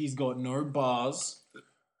obviously he's got no bars.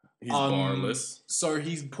 He's barless. So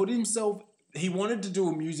he's put himself. He wanted to do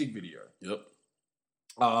a music video. Yep.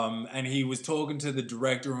 And he was talking to the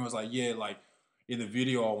director and was like, "Yeah, like in the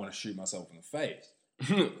video, I want to shoot myself in the face."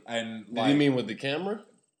 And like, did you mean with the camera?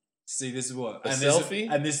 See, this is what selfie.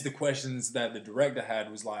 This is the questions that the director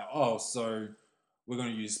had. Was like, "Oh, so we're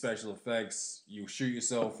going to use special effects. You shoot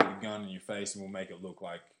yourself with a gun in your face, and we'll make it look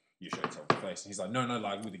like you shot yourself in the face." And he's like, "No,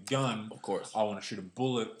 like with a gun. Of course, I want to shoot a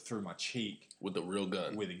bullet through my cheek with a real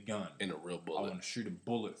gun. With a gun, in a real bullet. I want to shoot a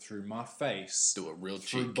bullet through my face, through a real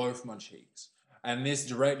through cheek, both my cheeks." And this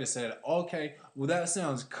director said, "Okay, well that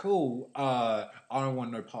sounds cool. I don't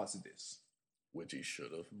want no parts of this." Which he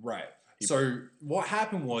should have. Right. So what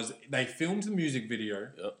happened was they filmed the music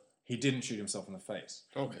video. Yep. He didn't shoot himself in the face.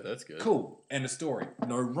 Okay, that's good. Cool. End of story.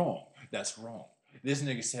 No wrong. That's wrong. This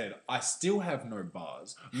nigga said, "I still have no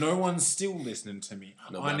bars. No one's still listening to me.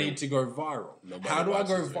 I need to go viral. How do I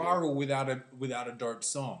go viral without a dope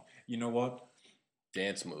song?" You know what?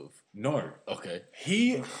 Dance move. No. Okay.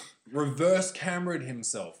 He reverse camera'd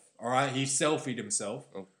himself. All right. He selfied himself.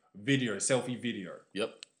 Oh. Selfie video.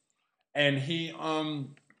 Yep. And he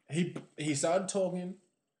started talking,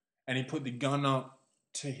 and he put the gun up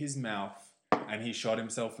to his mouth, and he shot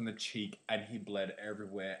himself in the cheek, and he bled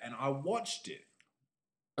everywhere. And I watched it.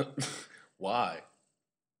 Why?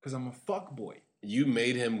 Because I'm a fuckboy. You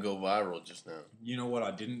made him go viral just now. You know what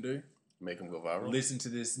I didn't do? Make him go viral? Listen to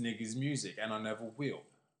this nigga's music, and I never will.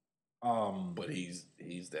 But he's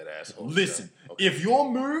that asshole. Listen, if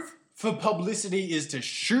your move for publicity is to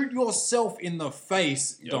shoot yourself in the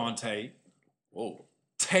face, Dante. Whoa.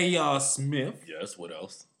 Taylor Smith. Yes, what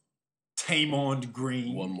else? Tamond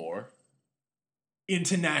Green. One more.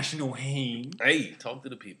 International Heen. Hey, talk to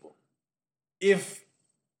the people. If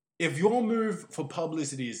your move for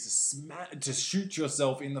publicity is to shoot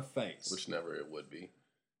yourself in the face, which never it would be,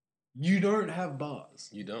 you don't have bars.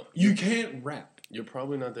 You don't. You can't rap. You're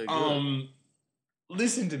probably not that good.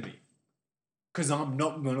 Listen to me, because I'm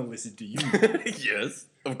not gonna listen to you. Yes,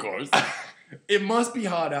 of course. It must be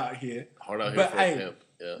hard out here. Hard out here for a pimp.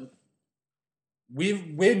 Yeah.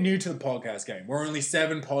 We're new to the podcast game. We're only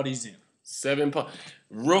 7 parties in.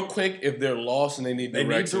 Real quick, if they're lost and they need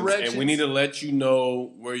directions, and we need to let you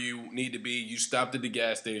know where you need to be. You stopped at the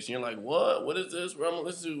gas station. You're like, what? What is this? Where am I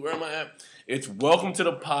listening to? Where am I at? It's Welcome to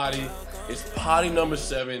the Potty. It's potty number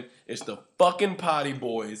 7. It's the fucking Potty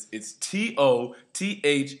Boys. It's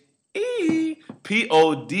TOTHEPODDY.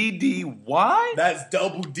 That's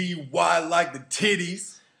double DY like the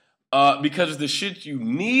titties. Because it's the shit you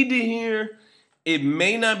need to hear. It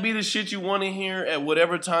may not be the shit you want to hear at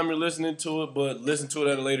whatever time you're listening to it, but listen to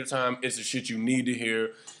it at a later time. It's the shit you need to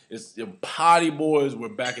hear. It's the Potty Boys. We're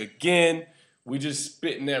back again. We just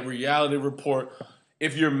spitting that reality report.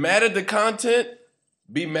 If you're mad at the content,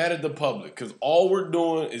 be mad at the public, because all we're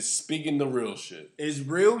doing is speaking the real shit. It's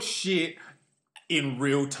real shit in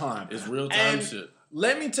real time. It's real time shit.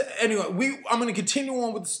 Let me anyway, I'm gonna continue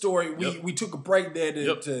on with the story. We took a break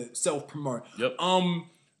there to self-promote. Yep.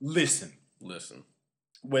 Listen.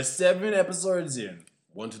 We're 7 episodes in.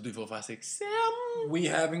 1, 2, 3, 4, 5, 6, 7. We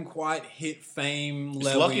haven't quite hit fame level.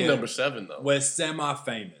 It's lucky number 7 though. We're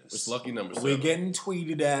semi-famous. It's lucky number 7. We're getting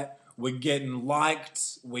tweeted at. We're getting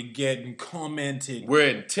liked. We're getting commented. We're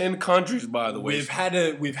in 10 countries, by the way. We've had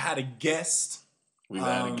a guest. We've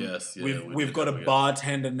had a guest. Yeah, we've got a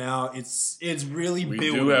bartender now. It's really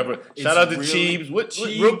building. We do have shout out to Cheebs.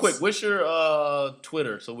 Real quick, what's your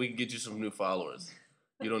Twitter so we can get you some new followers?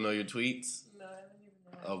 You don't know your tweets? No, I don't even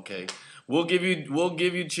know. Okay, we'll give you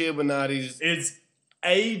Chiabonati's. It's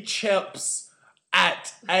Acheps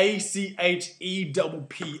at ACHEPPS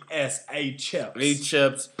Acheps.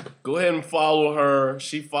 Acheps. Go ahead and follow her.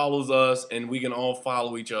 She follows us, and we can all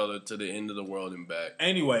follow each other to the end of the world and back.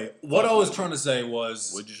 Anyway, what I was trying to say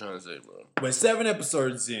was, what you trying to say, bro? We're 7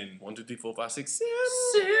 episodes in. 1, 2, 3, 4, 5, 6,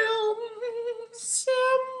 7.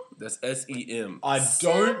 That's SEM.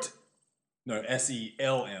 SELM.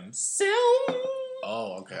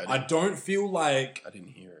 Oh, okay. I don't feel like I didn't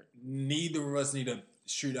hear it. Neither of us need to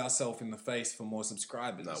shoot ourselves in the face for more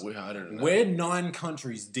subscribers. No, we're higher than that. We're 9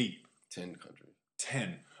 countries deep. 10 countries.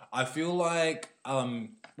 10. I feel like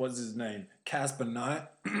what's his name? Casper Knight.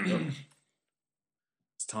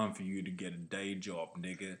 It's time for you to get a day job,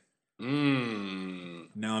 nigga.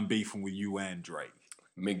 Now I'm beefing with you and Drake.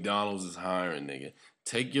 McDonald's is hiring, nigga.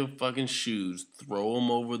 Take your fucking shoes, throw them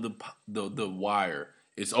over the wire.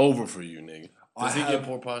 It's over for you, nigga. Does he get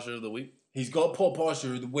poor posture of the week? He's got poor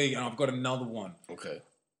posture of the week, and I've got another one. Okay.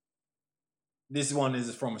 This one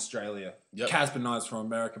is from Australia. Yep. Casper Knight's from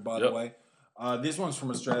America, by the way. This one's from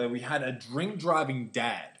Australia. We had a drink-driving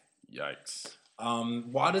dad. Yikes.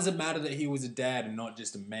 Why does it matter that he was a dad and not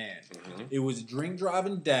just a man? Mm-hmm. It was a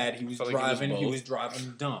drink-driving dad. He was driving. He was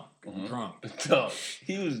driving drunk. Dunk.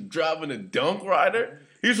 He was driving a dunk rider?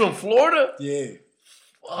 He's from Florida? Yeah.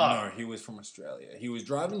 Fuck. No, he was from Australia. He was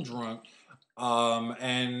driving drunk.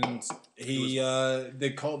 And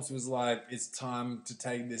the cops was like, it's time to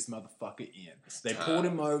take this motherfucker in. They pulled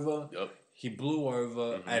him over. Yep. He blew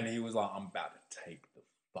over, and he was like, I'm about to take the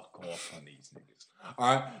fuck off on these niggas.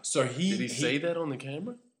 All right, so did he say that on the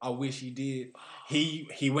camera? I wish he did.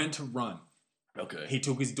 He went to run. Okay. He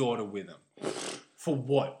took his daughter with him. For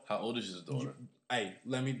what? How old is his daughter? Hey,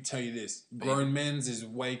 let me tell you this. Grown men's is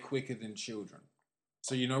way quicker than children.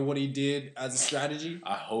 So you know what he did as a strategy?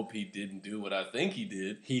 I hope he didn't do what I think he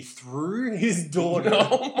did. He threw his daughter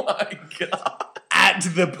Oh my God. at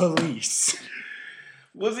the police.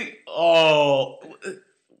 Was he? Oh.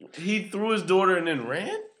 He threw his daughter and then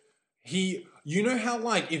ran? You know how,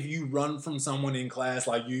 like, if you run from someone in class,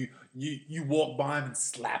 like, you walk by them and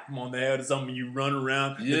slap them on the head or something, you run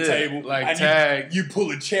around the table. Like and tag. You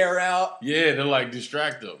pull a chair out. Yeah, to, like,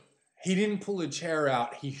 distract them. He didn't pull a chair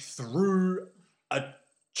out. He threw a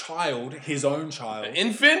child, his own child. An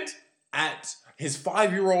infant? At his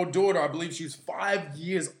 5-year-old daughter. I believe she was 5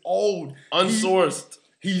 years old. Unsourced.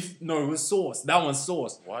 No, it was sourced. That one's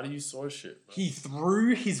sourced. Why do you source shit, bro? He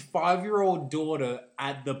threw his 5-year-old daughter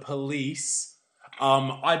at the police.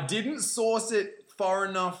 I didn't source it far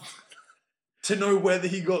enough to know whether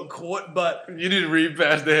he got caught, but... You didn't read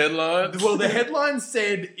past the headline? Well, the headline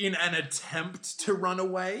said, in an attempt to run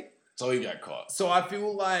away. So he got caught. So I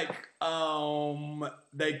feel like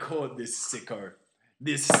they caught this sicko.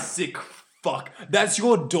 This sick fuck. That's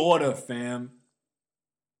your daughter, fam.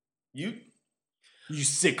 You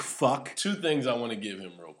sick fuck. Two things I want to give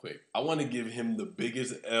him real quick. I want to give him the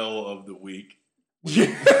biggest L of the week.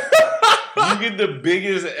 You get the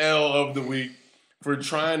biggest L of the week for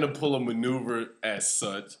trying to pull a maneuver as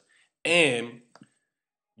such. And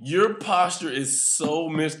your posture is so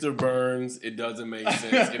Mr. Burns, it doesn't make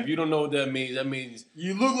sense. If you don't know what that means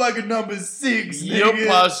you look like a number 6, your nigga.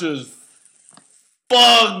 posture is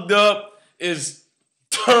fucked up. It's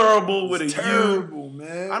terrible with It's a terrible, U.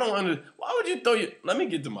 man. I don't understand. Why would you throw your... Let me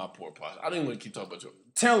get to my poor posture. I didn't want to keep talking about you.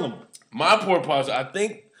 Tell him. My poor posture, I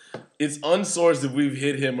think it's unsourced if we've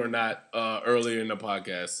hit him or not earlier in the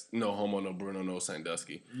podcast. No homo, no Bruno, no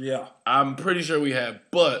Sandusky. Yeah. I'm pretty sure we have,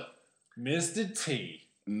 but... Mr.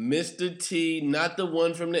 T, not the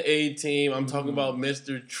one from the A-team. I'm talking about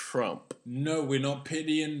Mr. Trump. No, we're not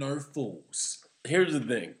pitying no fools. Here's the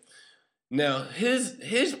thing. Now,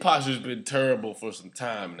 his posture's been terrible for some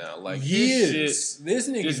time now. Like, years. his shit This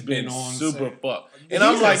nigga's just been on super so- fucked. And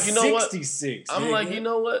I'm like, you know what? 66. I'm nigga. like, you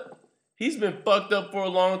know what? He's been fucked up for a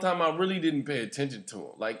long time. I really didn't pay attention to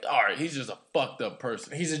him. Like, all right, he's just a fucked up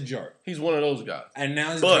person. He's a joke. He's one of those guys. And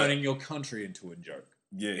now he's But- turning your country into a joke.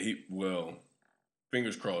 Yeah,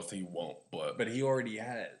 fingers crossed he won't, But he already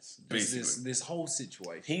has. Basically. This whole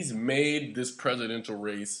situation. He's made this presidential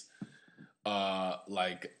race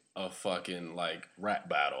like a fucking like rap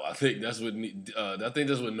battle. I think that's what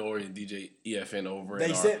Nori and DJ EFN over They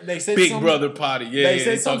in said Big some, Brother potty. Yeah, they yeah,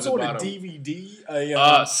 said he some talks sort of about him.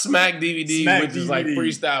 DVD. Smack DVD, Smack which is like DVD.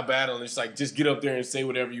 freestyle battle, and it's like just get up there and say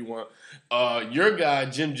whatever you want. Your guy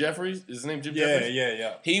Jim Jeffries, is his name Jim Jeffries?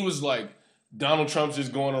 Yeah. He was like, Donald Trump's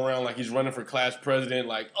just going around like he's running for class president,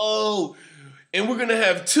 like, oh, and we're gonna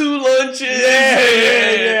have 2 lunches.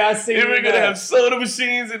 Yeah, I see. And we're gonna have soda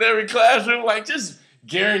machines in every classroom, like just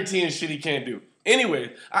guaranteeing shit he can't do.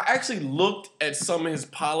 Anyway, I actually looked at some of his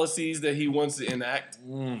policies that he wants to enact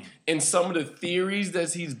and some of the theories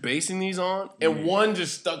that he's basing these on, and one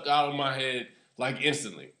just stuck out of my head like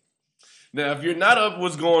instantly. Now, if you're not up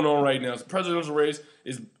what's going on right now, the presidential race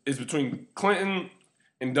is between Clinton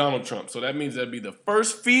and Donald Trump. So that means that'd be the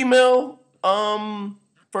first female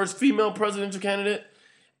presidential candidate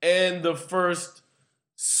and the first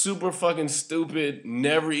super fucking stupid,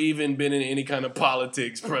 never even been in any kind of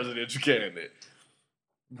politics presidential candidate.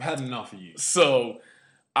 I've had enough of you. So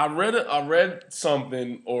I read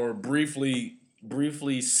something or briefly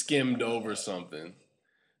skimmed over something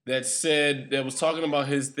that was talking about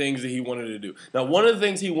his things that he wanted to do. Now, one of the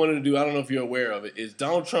things he wanted to do, I don't know if you're aware of it, is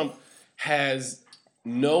Donald Trump has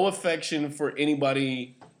no affection for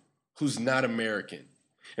anybody who's not American.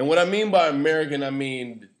 And what I mean by American, I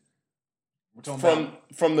mean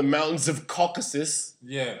from the mountains of Caucasus.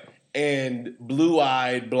 Yeah. And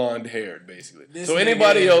blue-eyed, blonde-haired, basically. So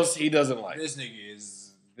anybody else he doesn't like. This nigga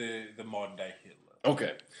is the modern day Hitler.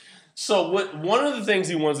 Okay. So one of the things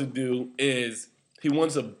he wants to do is he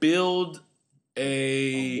wants to build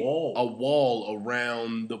a wall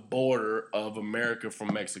around the border of America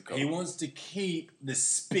from Mexico. He wants to keep the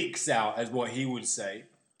spics out, as what he would say.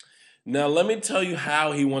 Now, let me tell you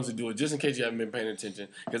how he wants to do it, just in case you haven't been paying attention,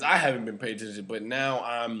 because I haven't been paying attention, but now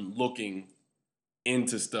I'm looking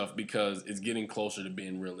into stuff because it's getting closer to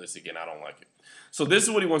being realistic, and I don't like it. So this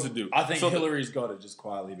is what he wants to do. I think Hillary's got it just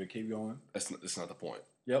quietly, but keep going. That's not the point.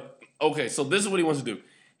 Yep. Okay, so this is what he wants to do.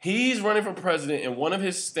 He's running for president, and one of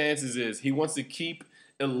his stances is he wants to keep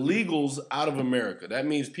illegals out of America. That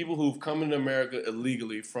means people who've come into America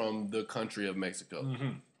illegally from the country of Mexico. Mm-hmm.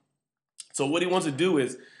 So what he wants to do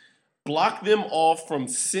is block them off from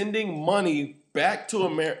sending money back to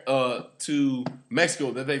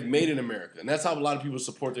Mexico that they've made in America. And that's how a lot of people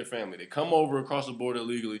support their family. They come over across the border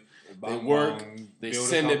illegally, they work, they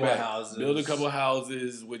send it back, build a couple of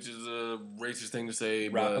houses, which is a racist thing to say,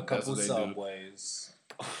 wrap but a couple that's what they subways.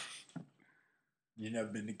 You never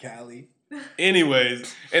been to Cali?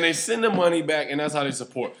 Anyways, and they send the money back, and that's how they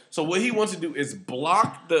support. So what he wants to do is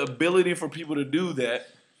block the ability for people to do that,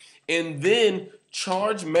 and then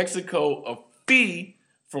charge Mexico a fee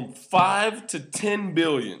from 5 to 10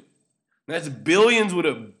 billion. That's billions with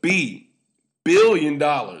a B. $1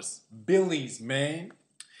 billion. Billies, man.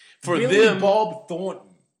 For Billy them. Bob Thornton.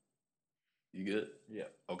 You good? Yeah.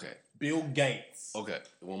 Okay. Bill Gates. Okay.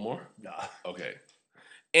 One more? Nah. Okay.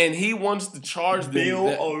 And he wants to charge them. Bill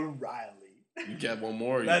O'Reilly. You got one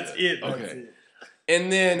more? That's it. Okay. That's it. And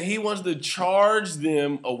then he wants to charge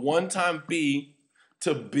them a one-time fee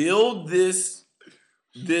to build this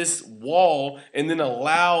wall and then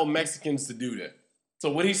allow Mexicans to do that.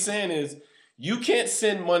 So what he's saying is, you can't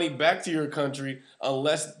send money back to your country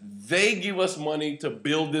unless they give us money to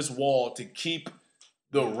build this wall to keep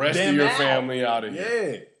the rest of your family out of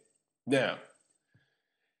here. Yeah. Now,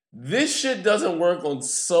 this shit doesn't work on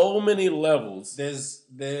so many levels.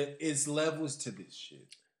 There is levels to this shit.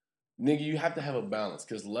 Nigga, you have to have a balance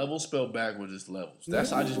because levels spelled backwards is levels. That's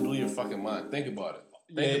how I just blew your fucking mind. Think about it.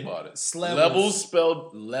 Think about it. Slevels. Levels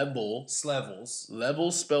spelled level. Slevels.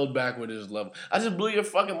 Levels spelled backward is level. I just blew your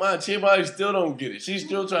fucking mind. Chibari still don't get it. She's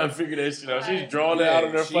still trying to figure that shit out. She's drawing it out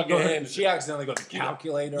in her fucking hand. She accidentally got the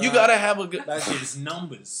calculator. You gotta have a good. That shit is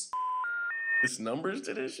numbers. It's numbers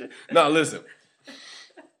to this shit? No, listen.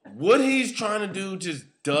 What he's trying to do just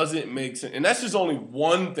doesn't make sense. And that's just only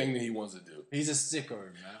one thing that he wants to do. He's a sicko,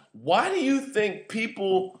 man. Why do you think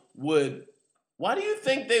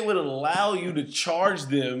they would allow you to charge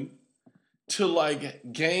them to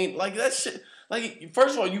like gain like that shit? Like,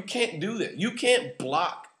 first of all, you can't do that. You can't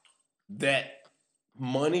block that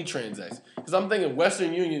money transaction. Because I'm thinking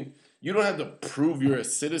Western Union, you don't have to prove you're a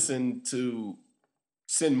citizen to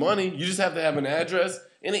send money. You just have to have an address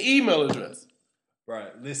and an email address.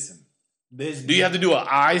 Right. Listen. Do you have to do an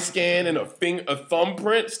eye scan and a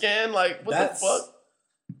thumbprint scan? Like, what the fuck?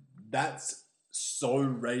 That's so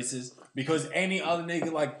racist. Because any other nigga,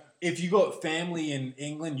 like, if you got family in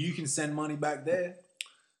England, you can send money back there.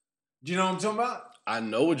 Do you know what I'm talking about? I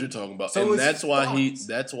know what you're talking about. So and that's why he's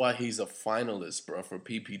a finalist, bro, for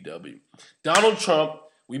PPW. Donald Trump,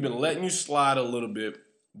 we've been letting you slide a little bit,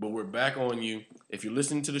 but we're back on you. If you're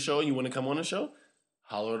listening to the show and you want to come on the show,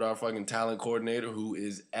 holler at our fucking talent coordinator who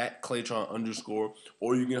is at Claytron_,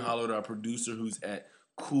 or you can holler at our producer who's at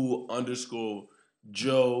cool_Joe,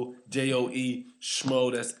 Joe,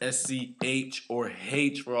 Schmo, that's SCH, or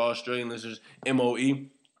H for our Australian listeners, MOE.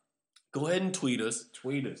 Go ahead and tweet us.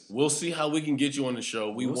 We'll see how we can get you on the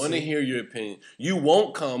show. We want to hear your opinion. You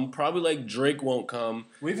won't come, probably like Drake won't come.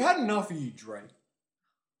 We've had enough of you, Drake.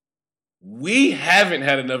 We haven't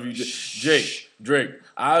had enough of you, Drake.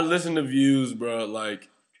 I listen to views, bro. Like,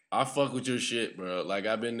 I fuck with your shit, bro. Like,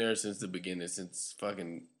 I've been there since the beginning, since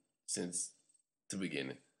the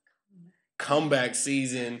beginning. Comeback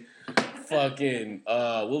season, fucking,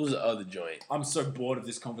 what was the other joint? I'm so bored of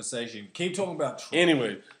this conversation. Keep talking about Trump.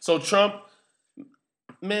 Anyway, so Trump,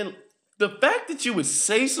 man, the fact that you would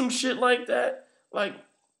say some shit like that, like,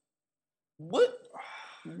 what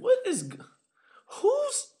is,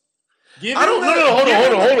 who's, hold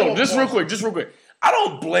on. Just real quick. I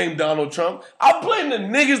don't blame Donald Trump. I blame the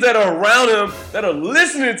niggas that are around him that are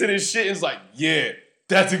listening to this shit and it's like, yeah,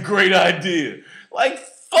 that's a great idea. Like,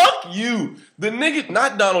 fuck you. The niggas,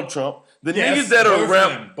 not Donald Trump, the niggas that are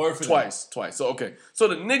around, twice. So, okay. So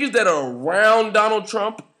the niggas that are around Donald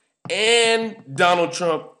Trump and Donald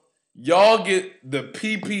Trump, Y'all get the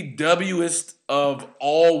PPWest of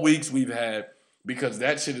all weeks we've had because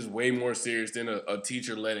that shit is way more serious than a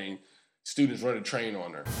teacher letting students run a train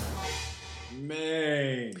on her.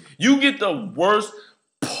 Man. You get the worst,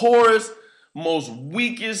 poorest, most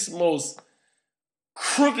weakest, most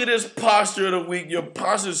crookedest posture of the week. Your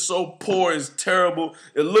posture is so poor, it's terrible.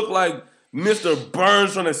 It looked like Mr.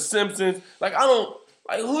 Burns from The Simpsons. Like,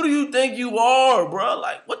 who do you think you are, bro?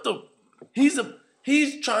 Like, what the?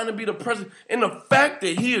 He's trying to be the president. And the fact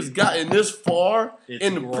that he has gotten this far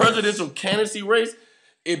in the presidential candidacy race,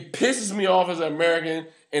 it pisses me off as an American,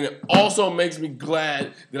 and it also makes me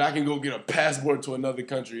glad that I can go get a passport to another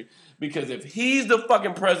country. Because if he's the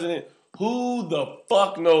fucking president, who the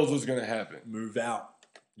fuck knows what's gonna happen? Move out.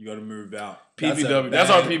 You gotta move out. PPW.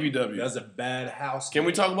 That's our PPW. That's a bad house. Can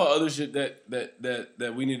we talk about other shit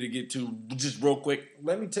that we need to get to just real quick?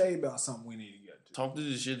 Let me tell you about something we need to get to. Talk to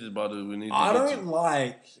the shit about it we need to I get don't to.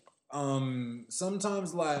 like,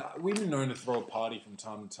 sometimes, like, we've been known to throw a party from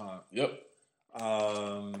time to time. Yep.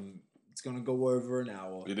 It's going to go over an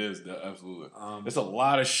hour. It is, absolutely. It's a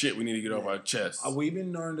lot of shit we need to get off our chest. We've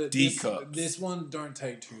been known to... D-cups. This one don't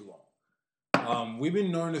take too long. We've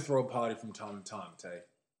been known to throw a party from time to time, Tay.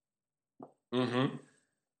 Mm-hmm.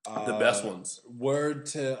 The best ones. Word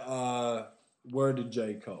to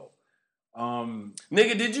J. Cole.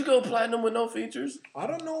 Nigga, did you go platinum with no features? I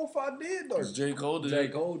don't know if I did though. J. Cole did. J.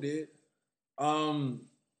 Cole did.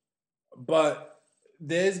 But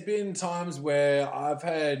there's been times where I've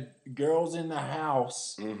had girls in the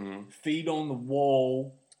house, feet on the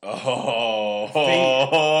wall.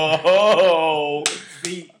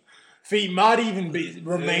 Feet might even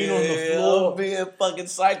remain on the floor. I'm being fucking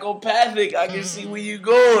psychopathic. I can see where you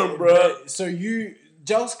going, bro. So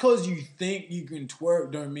just because you think you can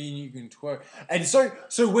twerk don't mean you can twerk. And so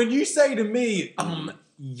when you say to me,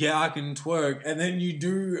 yeah, I can twerk, and then you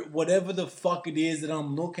do whatever the fuck it is that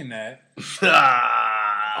I'm looking at.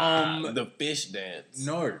 The fish dance.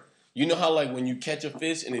 No. You know how, like, when you catch a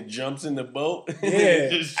fish and it jumps in the boat?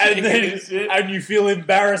 Yeah. and you feel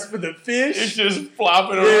embarrassed for the fish? It's just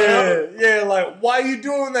flopping around. Yeah, like, why are you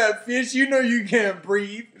doing that, fish? You know you can't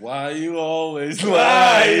breathe. Why you always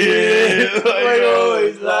lying? Why you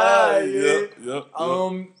always lying? Yep.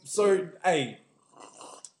 So, hey,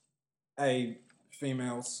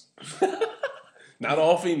 females. Not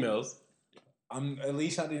all females. At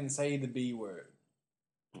least I didn't say the B word.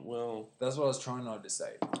 Well, that's what I was trying not to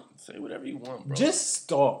say. Say whatever you want, bro. Just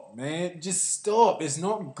stop, man. Just stop. It's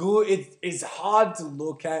not good. It's hard to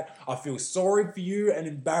look at. I feel sorry for you and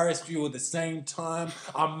embarrassed for you at the same time.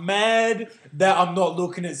 I'm mad that I'm not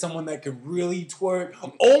looking at someone that can really twerk.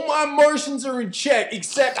 All my emotions are in check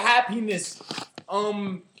except happiness.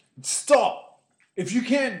 Stop. If you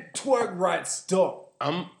can't twerk right, stop.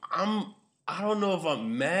 I don't know if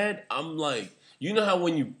I'm mad. I'm like, you know how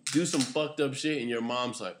when you do some fucked up shit and your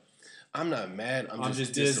mom's like, I'm not mad, I'm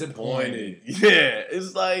just disappointed. Yeah,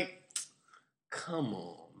 it's like, come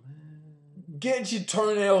on, man. Get your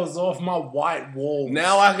toenails off my white walls.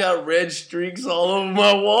 Now I got red streaks all over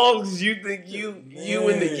my walls. You think you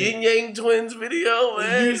in the Yin Yang Twins video,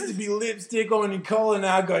 man? It used to be lipstick on your collar,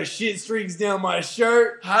 now I got shit streaks down my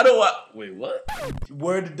shirt. How do I... Wait, what?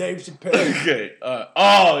 Word to Dave Chappelle. Okay.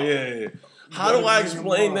 Oh, yeah. How do I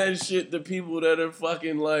explain that shit to people that are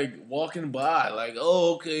fucking, like, walking by? Like,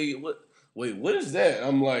 oh, okay, wait, what is that?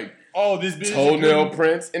 I'm like, oh, this bitch toenail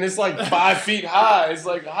prints, and it's like 5 feet high. It's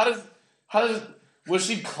like, how does, was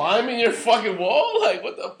she climbing your fucking wall? Like,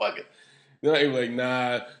 what the fuck? They're like,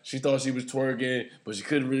 nah, she thought she was twerking, but she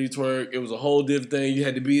couldn't really twerk. It was a whole different thing. You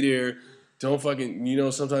had to be there. Don't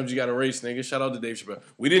fucking, sometimes you gotta race, nigga. Shout out to Dave Chappelle.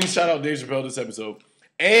 We didn't shout out Dave Chappelle this episode.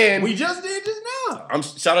 And we just did just now.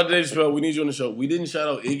 Shout out to Dave Chappelle. We need you on the show. We didn't shout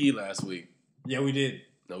out Iggy last week. Yeah, we did.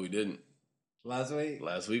 No, we didn't. Last week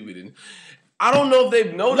we didn't. I don't know if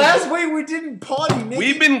they've noticed. Last week we didn't party, nigga.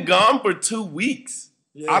 We've been gone for 2 weeks.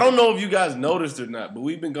 Yeah. I don't know if you guys noticed or not, but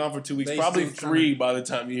we've been gone for 2 weeks. Probably 3 by the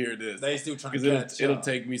time you hear this. They still trying to catch Because it'll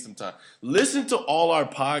take me some time. Listen to all our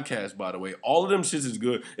podcasts, by the way. All of them shits is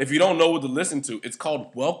good. If you don't know what to listen to, it's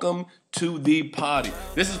called Welcome to the Potty.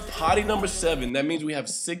 This is potty number 7. That means we have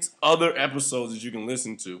 6 other episodes that you can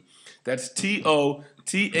listen to. That's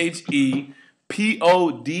TOTHEPODDY.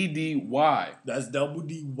 That's double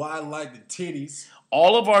DY like the titties.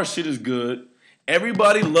 All of our shit is good.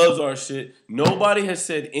 Everybody loves our shit. Nobody has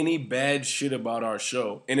said any bad shit about our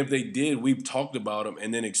show. And if they did, we've talked about them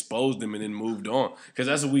and then exposed them and then moved on. Because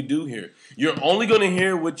that's what we do here. You're only going to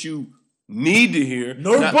hear what you need to hear.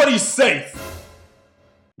 Nobody's safe.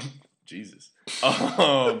 Jesus.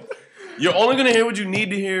 You're only going to hear what you need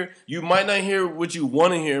to hear. You might not hear what you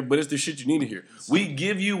want to hear, but it's the shit you need to hear. We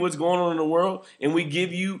give you what's going on in the world, and we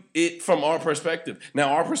give you it from our perspective. Now,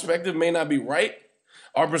 our perspective may not be right.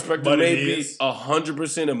 Our perspective may be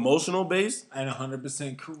 100% emotional based. And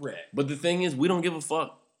 100% correct. But the thing is, we don't give a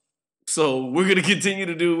fuck. So we're going to continue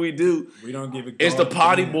to do what we do. We don't give a It's the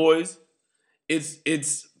Potty Boys.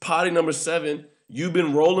 It's potty number 7. You've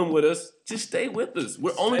been rolling with us. Just stay with us.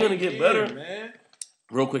 We're only going to get better. Man.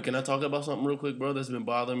 Real quick, can I talk about something real quick, bro, that's been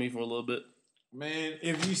bothering me for a little bit? Man,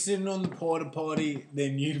 if you sitting on the porta potty,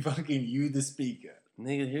 then you the speaker.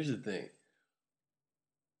 Nigga, here's the thing.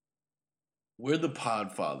 We're the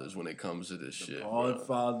pod fathers when it comes to this shit. Pod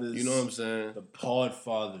fathers. You know what I'm saying? The pod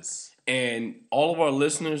fathers. And all of our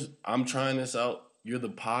listeners, I'm trying this out. You're the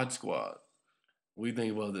pod squad. What do you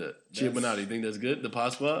think about that? Chia Banati, you think that's good? The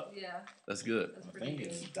pod squad? Yeah. That's good. That's I pretty think good.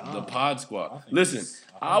 it's dumb. The pod squad. Listen,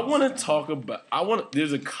 I want to talk about.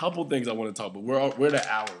 There's a couple things I want to talk about. We're at an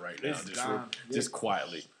hour right now, just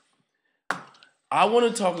quietly. I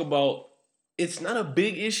want to talk about. It's not a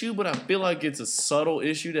big issue, but I feel like it's a subtle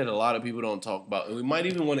issue that a lot of people don't talk about, and we might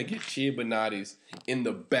even want to get Chia Banati's in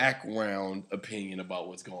the background opinion about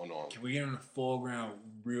what's going on. Can we get in the foreground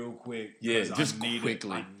real quick? Yeah, just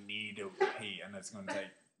quickly. I need to pee, and it's gonna take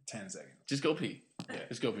 10 seconds. Just go pee. Yeah,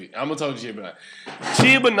 just go pee. I'm gonna talk to Chia Banati.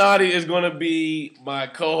 Chia Banati is gonna be my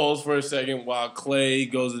co-host for a second while Clay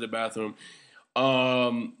goes to the bathroom.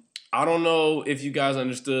 I don't know if you guys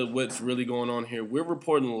understood what's really going on here. We're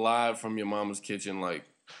reporting live from your mama's kitchen. Like,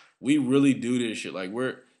 we really do this shit. Like,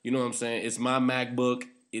 you know what I'm saying? It's my MacBook.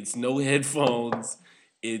 It's no headphones.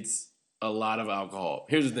 It's a lot of alcohol.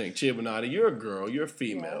 Here's the thing, Chia Banati, you're a girl. You're a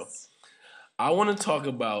female. Yes. I want to talk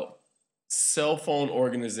about cell phone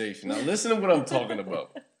organization. Now, listen to what I'm talking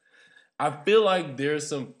about. I feel like there's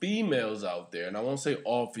some females out there, and I won't say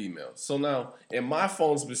all females. So now, in my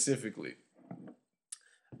phone specifically,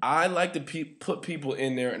 I like to put people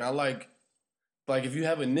in there, and I like if you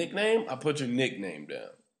have a nickname, I put your nickname down.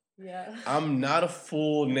 Yeah. I'm not a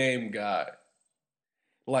full name guy.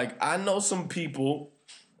 Like, I know some people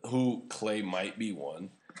who, Clay might be one,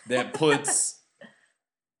 that puts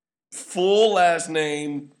full last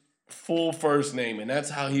name, full first name, and that's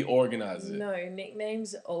how he organizes it. No,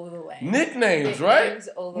 nicknames all the way. Nicknames, right?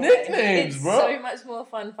 All the Nicknames, it's bro. so much more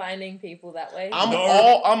fun finding people that way. I'm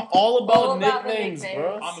all about All about the nicknames, nicknames.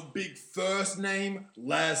 bro. I'm a big first name,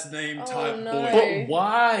 last name Oh, type no. boy. But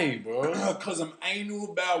why, bro? Because I'm anal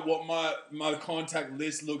about what my contact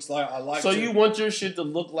list looks like. So you want your shit to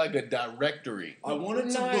look like a directory? I want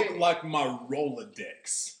it to No. look like my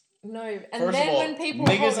Rolodex. No, and First then of all, when people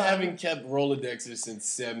niggas hold on, haven't kept Rolodexes since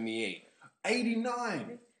 78.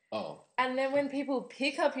 89. Oh. and then when people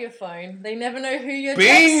pick up your phone, they never know who you're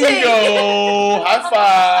texting. Bingo! High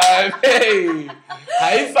five! Hey!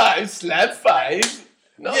 High five! Slap five!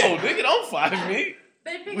 No, Yeah. nigga, don't five me.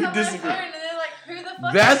 They pick We up disagree. my phone and they're like, "Who the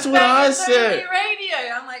fuck?" That's is what I banging said. Sony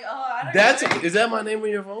Radio. I'm like, "Oh, I don't know." Is that my name on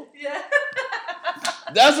your phone? Yeah.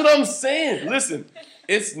 That's what I'm saying. Listen,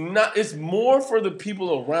 it's more for the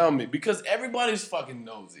people around me because everybody's fucking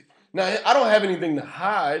nosy. Now, I don't have anything to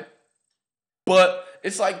hide, but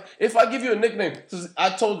it's like if I give you a nickname, I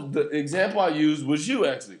told the example I used was you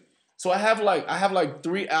actually. So I have like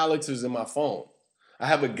 3 Alexes in my phone. I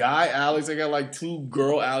have a guy Alex, I got like 2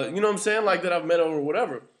 girl Alex, you know what I'm saying? Like that I've met over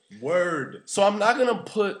whatever. Word. So I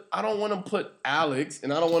don't want to put Alex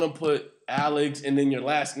and I don't want to put Alex and then your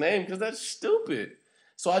last name because that's stupid.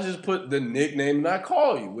 So I just put the nickname that I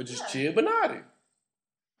call you, which is Chia Banati.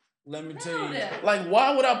 Let me tell you. Yeah. Like,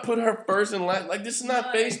 why would I put her first and last? Like, this is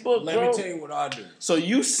not No. Facebook, Let bro. me tell you what I do. So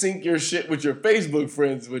you sync your shit with your Facebook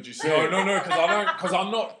friends, what you say? No, because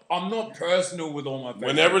I'm not personal with all my friends.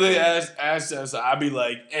 Whenever they ask us, I be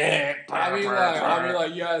like, I'll be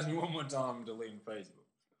like, you ask me one more time, I'm deleting Facebook.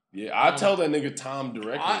 yeah, I tell that nigga Tom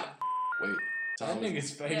directly. Wait, That Tom,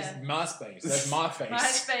 nigga's face, Yeah. MySpace. That's my face.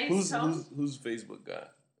 MySpace. Tom. who's Facebook guy?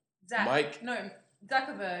 Zach. Mike? No,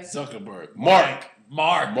 Zuckerberg. Zuckerberg.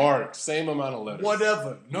 Mark. Same amount of letters.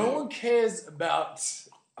 Whatever. No Yeah. one cares about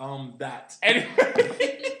that. Anyway,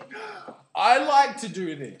 I like to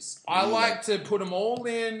do this. I like to put them all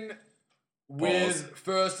in with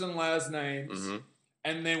first and last names. Mm-hmm.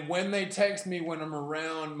 And then when they text me when I'm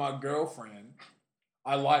around my girlfriend,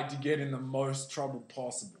 I like to get in the most trouble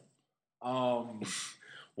possible.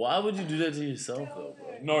 Why would you do that to yourself, though,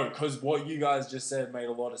 bro? No, because what you guys just said made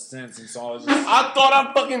a lot of sense, and so I was just... I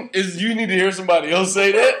thought you need to hear somebody else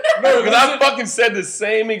say that? No, because I fucking said the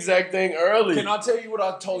same exact thing earlier. Can I tell you what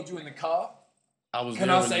I told you in the car? I was Can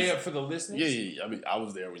there I when say you- it for the listeners? Yeah. I mean, I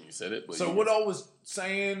was there when you said it. But So what I was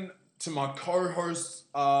saying to my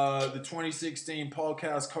co-host, the 2016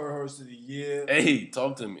 podcast co-host of the year. Hey,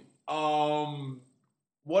 talk to me.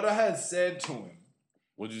 What I had said to him.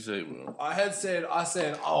 What'd you say, bro? I said,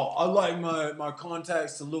 oh, I like my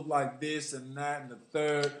contacts to look like this and that and the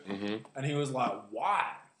third. Mm-hmm. And he was like,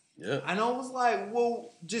 why? Yeah. And I was like,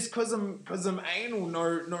 well, just cause I'm anal,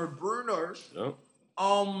 no Bruno. Yep.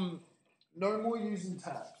 No more using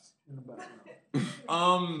tabs in the background.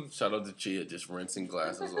 Shout out to Chia, just rinsing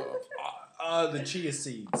glasses off. The chia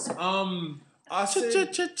seeds. I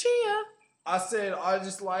said Chia. I said I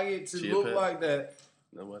just like it to Chia look pet. like that.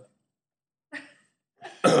 No what?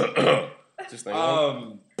 Just think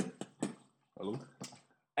Hello?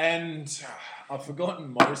 And I've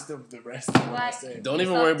forgotten most of the rest of what I said. Don't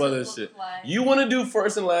even worry about this shit. You want to do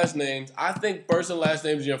first and last names. I think first and last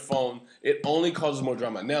names in your phone, it only causes more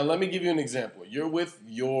drama. Now, let me give you an example. You're with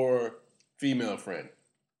your female friend.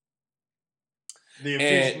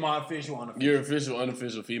 My official, unofficial. Your official,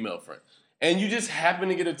 unofficial female friend. And you just happen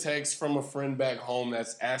to get a text from a friend back home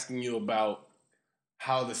that's asking you about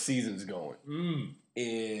how the season's going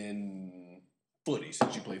in footy,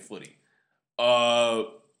 since you play footy.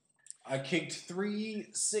 I kicked 3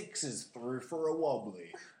 6s through for a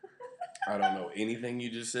wobbly. I don't know anything you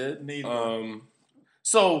just said. Neither.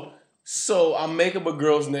 So I'll make up a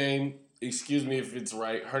girl's name. Excuse me if it's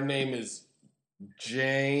right. Her name is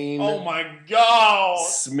Jane. Oh my God.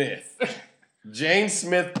 Smith. Jane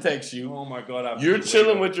Smith texts you. Oh my God. You're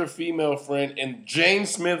chilling with your female friend, and Jane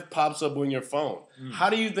Smith pops up on your phone. How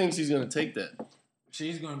do you think she's gonna take that?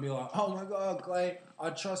 She's gonna be like, "Oh my God, Clay,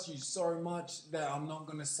 I trust you so much that I'm not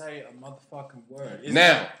gonna say a motherfucking word." Isn't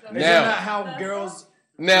that how girls?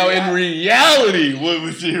 Now, in reality, what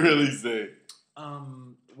would she really say?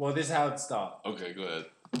 Well, this is how it starts. Okay, go ahead.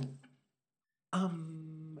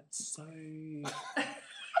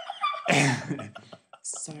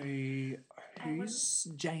 So who's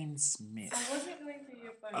Jane Smith? I wasn't going through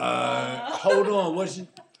your phone. Hold on.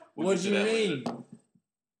 What do you mean?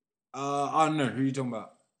 I don't know. Who are you talking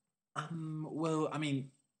about? Well, I mean,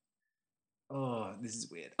 oh, this is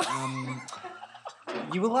weird.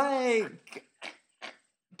 You were like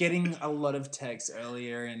getting a lot of texts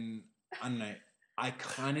earlier, and I don't know. I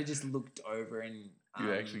kind of just looked over and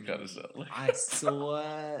You actually kind of sound like I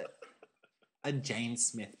saw a Jane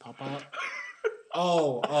Smith pop up.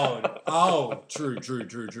 Oh, true.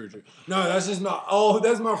 No, that's just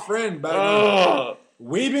that's my friend back then.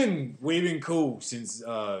 We've been cool since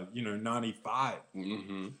 95.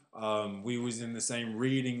 Mm-hmm. We was in the same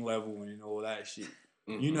reading level and all that shit.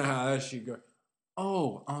 Mm-hmm. You know how that shit go.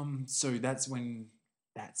 So that's when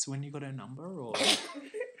you got her number, or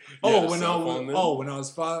when I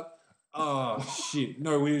was 5. Oh shit.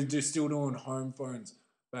 No, we were just still doing home phones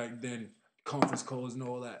back then, conference calls and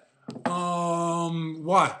all that.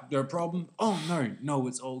 Why? There a problem? Oh, no,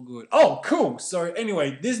 it's all good. Oh, cool. So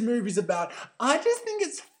anyway, this movie's about, I just think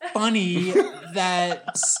it's funny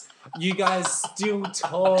that you guys still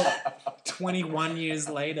talk 21 years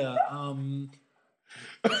later.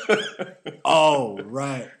 Oh,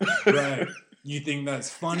 right. You think that's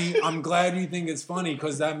funny? I'm glad you think it's funny,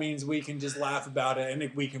 because that means we can just laugh about it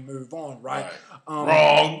and we can move on, right?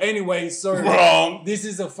 Wrong. Anyway, so Wrong. This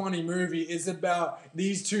is a funny movie. It's about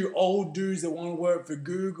these two old dudes that want to work for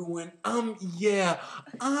Google, and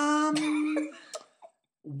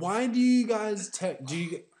why do you guys are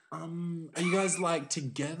you guys like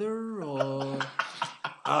together, or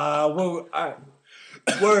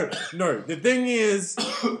no, the thing is,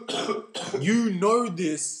 you know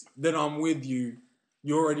this, that I'm with you.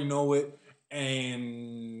 You already know it.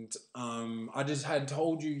 And I just had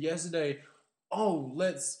told you yesterday, oh,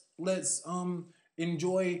 let's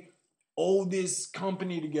enjoy all this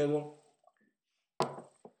company together.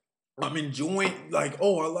 I'm enjoying, like,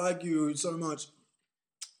 oh, I like you so much.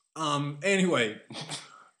 Anyway.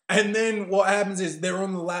 And then what happens is they're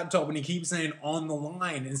on the laptop and he keeps saying on the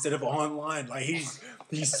line instead of online. Like he's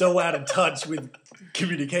so out of touch with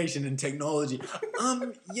communication and technology.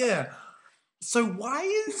 Yeah. So why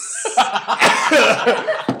is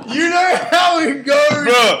you know how it goes,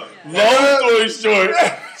 bro? Long story short,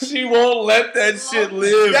 she won't let that shit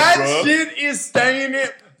live. That shit is staying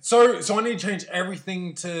it. So I need to change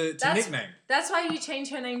everything to nickname. That's why you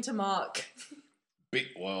changed her name to Mark.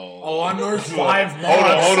 Well, I know 5 Marks.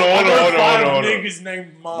 Hold on. Niggas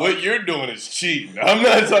named Mark. What you're doing is cheating. I'm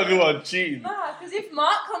not talking about cheating. Nah, because if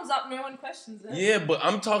Mark comes up, no one questions it. Yeah, but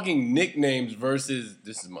I'm talking nicknames versus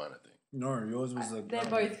this is mine, I think. No, yours was they're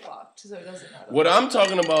both fucked, so it doesn't matter. What I'm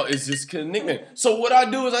talking about is just a nickname. So what I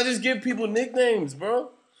do is I just give people nicknames,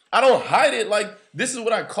 bro. I don't hide it. Like, this is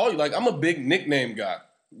what I call you. Like, I'm a big nickname guy.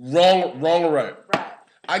 Wrong or right? Right.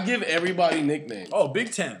 I give everybody nicknames. Oh,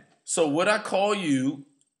 Big Ten. So what I call you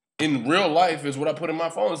in real life is what I put in my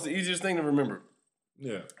phone. It's the easiest thing to remember.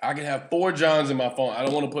 Yeah. I can have 4 Johns in my phone. I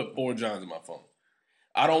don't want to put 4 Johns in my phone.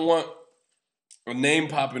 I don't want a name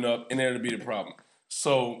popping up and there to be the problem.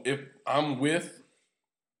 So if I'm with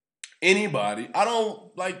anybody, I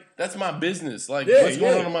don't like, that's my business. Like what's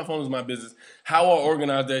going on my phone is my business. How I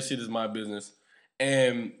organize that shit is my business.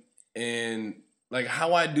 And like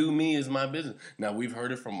how I do me is my business. Now we've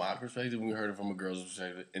heard it from my perspective, we heard it from a girl's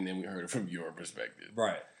perspective, and then we heard it from your perspective.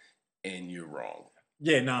 Right. And you're wrong.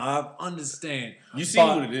 Yeah, no, I understand. You see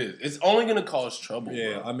what it is. It's only gonna cause trouble.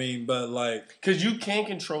 Yeah, bro. I mean, but like, because you can't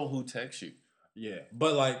control who texts you. Yeah,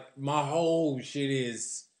 but like my whole shit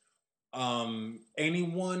is,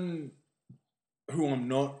 anyone who I'm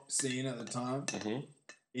not seeing at the time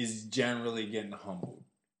is generally getting humbled.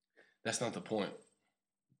 That's not the point.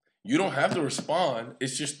 You don't have to respond.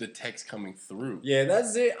 It's just the text coming through. Yeah,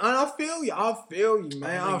 that's it. And I feel you. I feel you,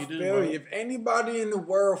 man. I feel you. If anybody in the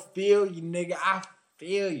world feel you, nigga, I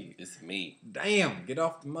feel you. It's me. Damn, get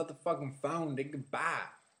off the motherfucking phone, nigga. Bye.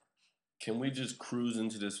 Can we just cruise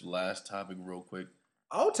into this last topic real quick?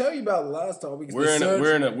 I'll tell you about the last topic. We're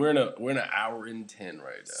in an hour and 10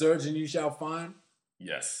 right now. Search and you shall find.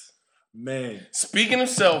 Yes. Man. Speaking of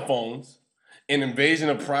cell phones, an invasion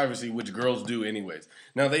of privacy, which girls do anyways.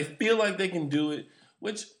 Now, they feel like they can do it,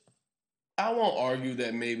 which I won't argue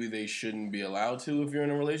that maybe they shouldn't be allowed to if you're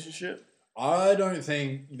in a relationship. I don't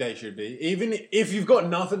think they should be. Even if you've got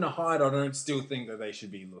nothing to hide, I don't still think that they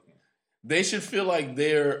should be looking. They should feel like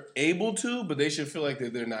they're able to, but they should feel like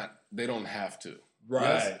that they're not. They don't have to. Right.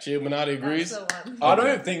 Yes? Chia Bonatti agrees? I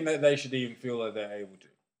don't think that they should even feel like they're able to.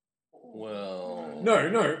 Well...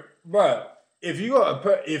 No, bro. If you got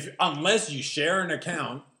unless you share an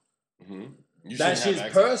account, that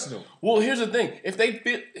shit's personal. Well, here's the thing: if they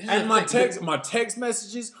fit, and my text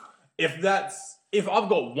messages, if I've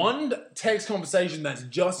got one text conversation that's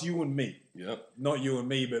just you and me, not you and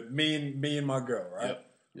me, but me and my girl, right?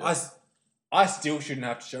 Yep. I still shouldn't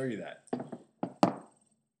have to show you that.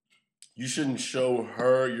 You shouldn't show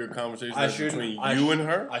her your conversation between you and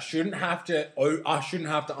her. I shouldn't have to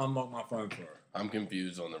unlock my phone for her. I'm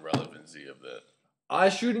confused on the relevancy of that. I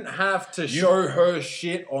shouldn't have to show her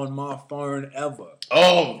shit on my phone ever.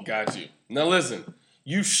 Oh, got you. Now listen,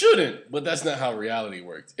 you shouldn't, but that's not how reality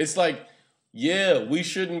works. It's like, yeah, we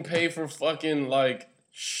shouldn't pay for fucking like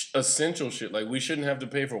essential shit. Like we shouldn't have to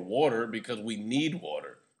pay for water because we need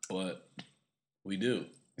water, but we do.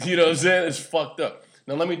 You know what I'm saying? It's fucked up.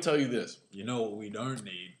 Now let me tell you this. You know what we don't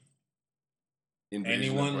need?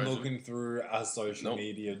 Anyone looking through our social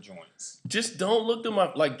media joints. Just don't look through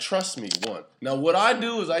my, like, trust me, one. Now, what I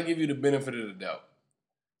do is I give you the benefit of the doubt.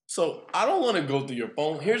 So, I don't want to go through your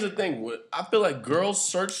phone. Here's the thing. I feel like girls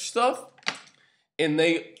search stuff and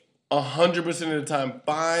they 100% of the time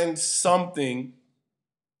find something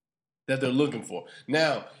that they're looking for.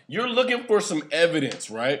 Now, you're looking for some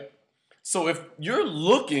evidence, right? So, if you're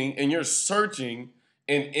looking and you're searching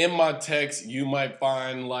and in my text, you might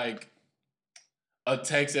find, like, a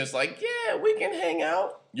text that's like, yeah, we can hang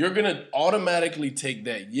out. You're going to automatically take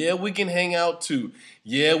that. Yeah, we can hang out too.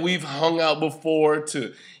 Yeah, we've hung out before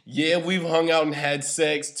to, yeah, we've hung out and had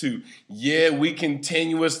sex to, yeah, we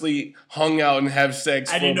continuously hung out and have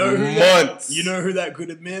sex for months. You know who that could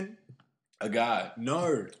have been? A guy.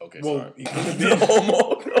 No. Okay, well, sorry. It could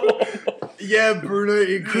have been. Yeah, Bruno,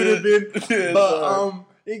 it could have been. Yeah, but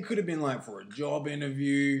it could have been like for a job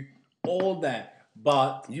interview, all that.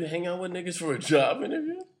 But you hang out with niggas for a job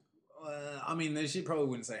interview? I mean, she probably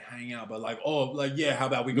wouldn't say hang out, but like, yeah, how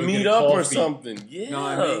about we go meet get a up coffee? or something? Yeah. You know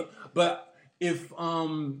what I mean? But if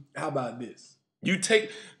how about this?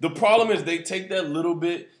 The problem is they take that little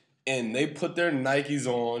bit and they put their Nikes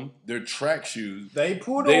on, their track shoes. They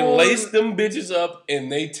lace them bitches up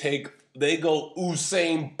and they go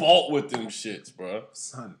Usain Bolt with them shits, bro.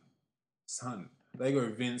 Son. They go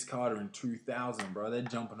Vince Carter in 2000, bro. They're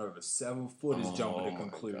jumping over 7 footers, jumping to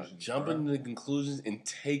conclusions. Jumping to conclusions and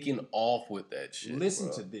taking off with that shit.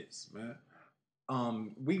 Listen to this, man.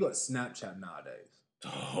 We got Snapchat nowadays.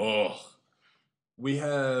 Oh. We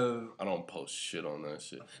have... I don't post shit on that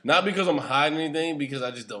shit. Not because I'm hiding anything, because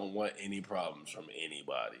I just don't want any problems from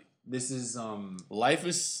anybody. This is... Life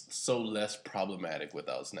is so less problematic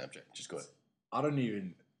without Snapchat. Just go ahead. I don't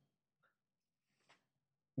even...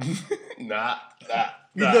 Nah.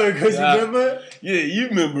 You know, because you remember? Yeah, you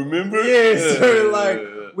remember? Yeah,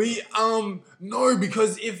 so we, no,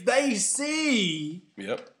 because if they see...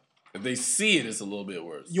 Yep. If they see it, it's a little bit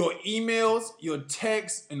worse. Your emails, your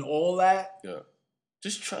texts, and all that. Yeah.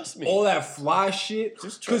 Just trust me. All that fly shit.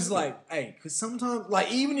 Just Cause trust like, hey, cause sometimes,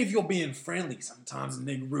 like, even if you're being friendly, sometimes a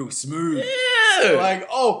nigga real smooth. Yeah. Like,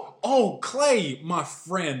 oh, Clay, my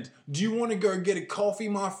friend, do you want to go get a coffee,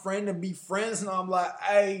 my friend, and be friends? And I'm like,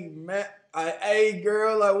 hey, man, hey,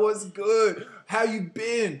 girl, like, what's good? How you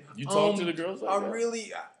been? You talk to the girls like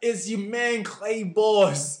that? It's your man, Clay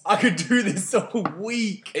Boss. I could do this all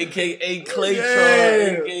week. AKA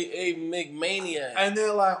Claytron, AKA McManiac. And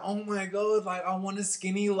they're like, oh my God, like, I want a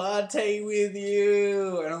skinny latte with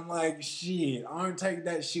you. And I'm like, shit, I don't take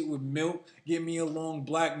that shit with milk. Give me a long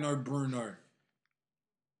black, no Bruno.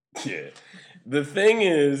 Yeah. The thing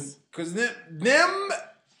is... Because them,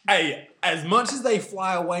 hey, as much as they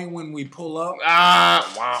fly away when we pull up...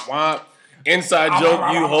 wah, wah. Inside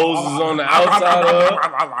joke, you hoes is on the outside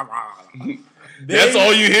of... That's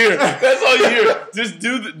all you hear. That's all you hear. Just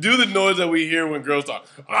do the noise that we hear when girls talk.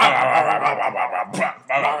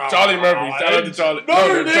 Charlie Murphy. Shout out to Charlie.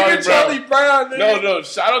 No, nigga, Charlie Brown. Nigga. No.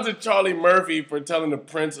 Shout out to Charlie Murphy for telling the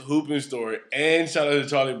Prince hooping story. And shout out to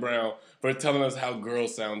Charlie Brown for telling us how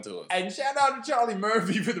girls sound to us. And shout out to Charlie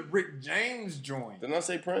Murphy for the Rick James joint. Didn't I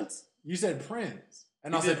say Prince? You said Prince.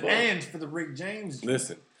 And You I said did both. and for the Rick James joint.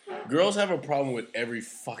 Listen, girls have a problem with every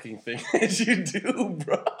fucking thing that you do,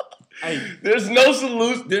 bro. Hey. There's no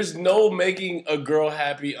solution. There's no making a girl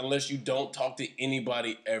happy unless you don't talk to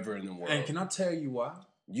anybody ever in the world. And can I tell you why?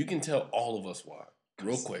 You can tell all of us why.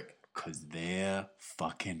 Real quick. Because they're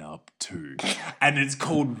fucking up too. And it's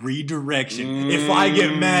called redirection. If I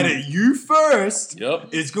get mad at you first,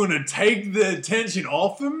 it's going to take the attention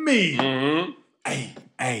off of me.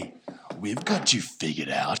 Hey, we've got you figured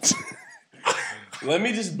out. Let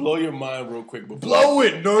me just blow your mind real quick. Blow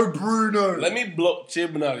it, no Bruno. Let me blow.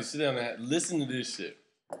 Chibinati, sit down and listen to this shit.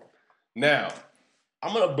 Now,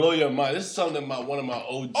 I'm going to blow your mind. This is something that one of my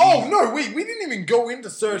OGs. Oh, no, we didn't even go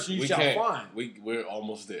into search and you shall find. We're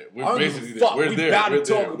almost there. We're basically there. We're there. About we're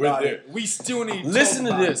to there. talk We're about there. it. We still need to listen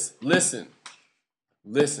talk to about this. Listen.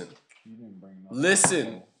 Listen.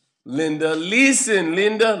 Linda,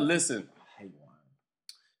 listen.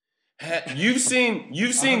 You've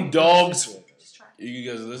seen dogs.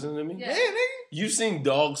 You guys listening to me? Yeah, nigga. You've seen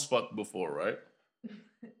dogs fuck before, right?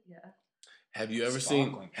 Yeah. Have you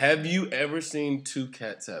ever seen two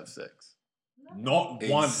cats have sex? Not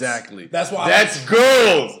once. Exactly. That's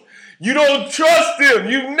girls. You don't trust them.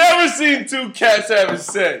 You've never seen two cats having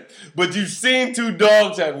sex, but you've seen two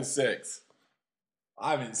dogs having sex.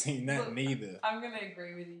 I haven't seen that neither. I'm going to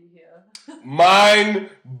agree with you here.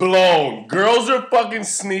 Mind blown. Girls are fucking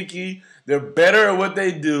sneaky. They're better at what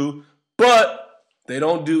they do, but they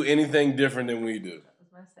don't do anything different than we do. That was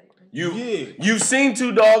my statement. You've seen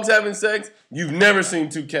two dogs having sex. You've never seen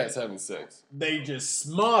two cats having sex. They just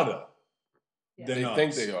smarter. Yeah. They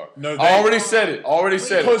think they are. No, I already said it.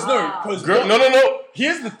 Because No.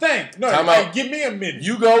 Here's the thing. No, Time hey, out. give me a minute.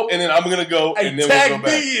 You go, and then I'm gonna go, Hey, and then tag we'll go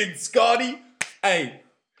back. me in, Scotty. Hey,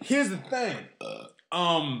 here's the thing.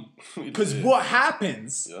 Because what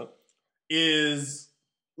happens is,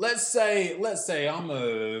 let's say I'm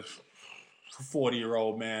a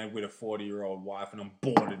 40-year-old man with a 40-year-old wife, and I'm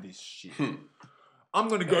bored of this shit. I'm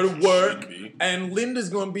gonna go to work, and Linda's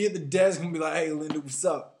gonna be at the desk and be like, "Hey, Linda, what's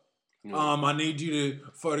up? I need you to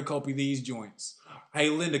photocopy these joints. Hey,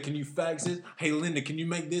 Linda, can you fax this? Hey, Linda, can you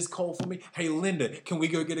make this call for me? Hey, Linda, can we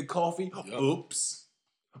go get a coffee? Oops.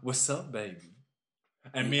 What's up, baby?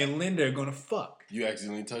 And me and Linda are gonna fuck. You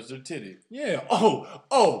accidentally touched her titty. Yeah. Oh,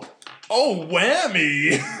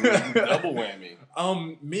 whammy. Double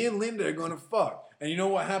whammy. Me and Linda are gonna fuck. And you know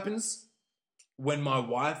what happens when my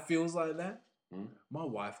wife feels like that? My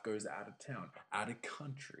wife goes out of town, out of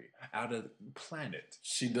country, out of planet.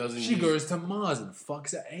 She goes to Mars and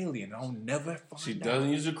fucks an alien. I'll never find out. She doesn't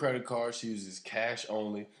use a credit card. She uses cash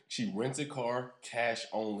only. She rents a car, cash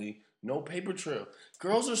only. No paper trail.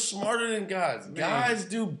 Girls are smarter than guys. Man. Guys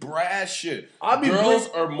do brass shit. Girls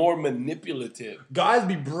are more manipulative. Guys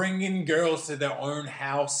be bringing girls to their own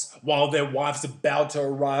house while their wife's about to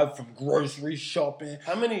arrive from grocery shopping.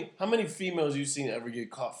 How many females you seen ever get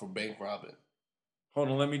caught for bank robbing? Hold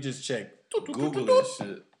on, let me just check. Google this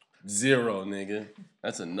shit. 0, nigga.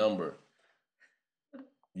 That's a number.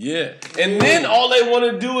 Yeah. And then all they want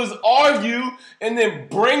to do is argue and then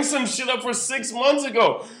bring some shit up for 6 months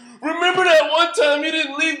ago. Remember that one time you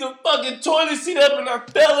didn't leave the fucking toilet seat up and I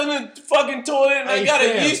fell in the fucking toilet and I got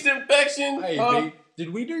a yeast infection? Hey, babe,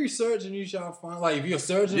 did we do research and you shall find? Like, if you're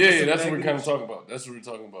searching Yeah, that's what we're kind of talking about.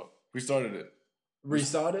 We started it.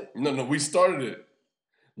 Restart it? No, we started it.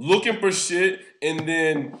 Looking for shit and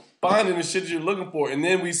then finding the shit you're looking for. And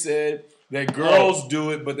then we said, that girls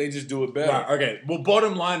do it, but they just do it better. Right, okay. Well,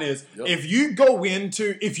 bottom line is, if you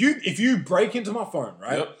break into my phone,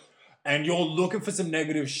 right, and you're looking for some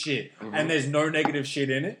negative shit, and there's no negative shit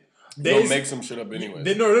in it, you'll make some shit up anyway.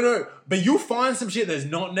 No. But you find some shit that's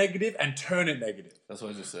not negative and turn it negative. That's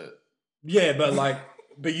what I just said. Yeah, but like,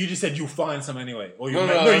 but you just said you'll find some anyway. Or you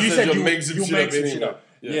said you'll make some shit up.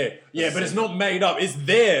 Yeah, but it's not made up. It's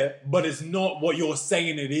there, but it's not what you're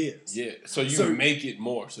saying it is. Yeah, so you make it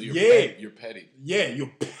more. So you're petty. Yeah,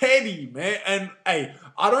 you're petty, man. And hey,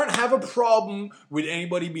 I don't have a problem with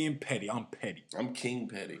anybody being petty. I'm petty. I'm king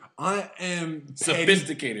petty. I am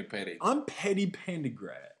sophisticated petty. I'm petty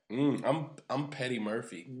Pendergrad. I'm Petty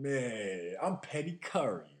Murphy. Man, I'm Petty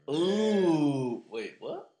Curry. Ooh, wait,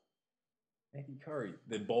 what? Petty Curry,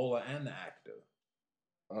 the bowler and the actor.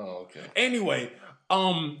 Oh, okay. Anyway,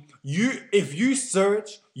 if you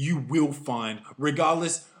search, you will find,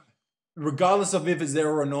 regardless of if it's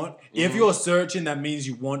there or not. If you're searching, that means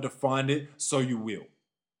you want to find it, so you will.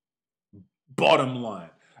 Bottom line.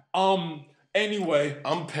 Anyway,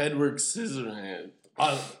 I'm Pedrick Scissorhand.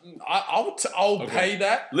 I'll pay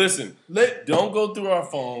that. Listen, don't go through our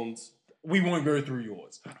phones. We won't go through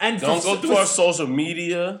yours. And don't go through our social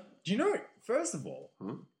media. Do you know? First of all,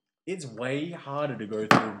 it's way harder to go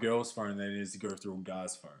through a girl's phone than it is to go through a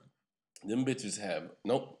guy's phone. Them bitches have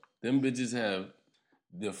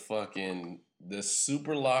the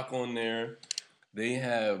super lock on there. They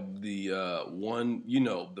have the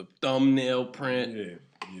the thumbnail print.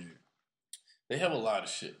 Yeah. They have a lot of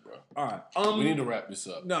shit, bro. All right. We need to wrap this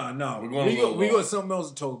up. No. We got something else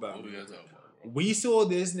to talk about. What we gotta talk about? We saw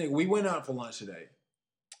this nigga. We went out for lunch today,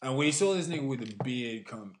 and we saw this nigga with a beard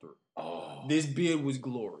come through. Oh, this beard was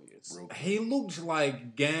glorious. He looked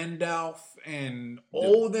like Gandalf and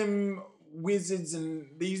all them wizards and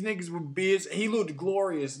these niggas with beards. He looked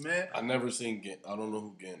glorious, man. I never seen I don't know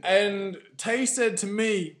who Gandalf. And Tay said to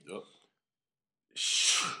me,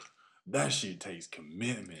 that shit takes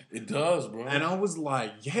commitment. It does, bro. And I was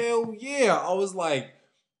like, hell yeah. I was like,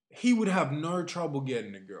 he would have no trouble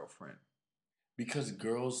getting a girlfriend. Because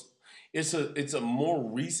girls, it's a more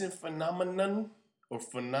recent phenomenon or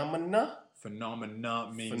phenomena. Phenomena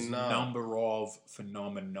means number of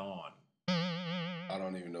phenomenon. I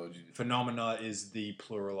don't even know what you... Phenomena is the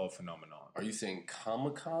plural of phenomenon. Are you saying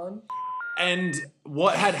Comic-Con? And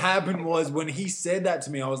what had happened was when he said that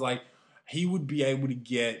to me, I was like, he would be able to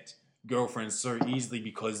get girlfriends so easily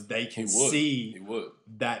because they can see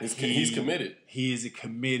that he's committed. He is a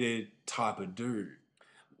committed type of dude.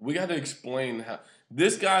 We got to explain how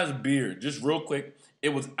this guy's beard, just real quick, it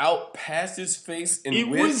was out past his face in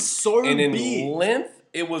width. It was so big. And big. in length,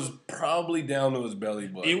 it was probably down to his belly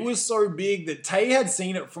button. It was so big that Tay had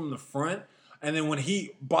seen it from the front. And then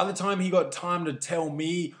by the time he got time to tell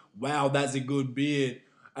me, wow, that's a good beard,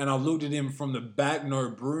 and I looked at him from the back, no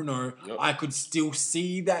Bruno, I could still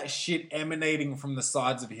see that shit emanating from the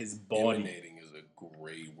sides of his body. Emanating is a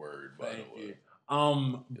great word, by the way.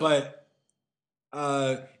 But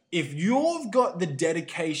if you've got the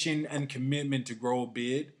dedication and commitment to grow a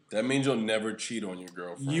beard, that means you'll never cheat on your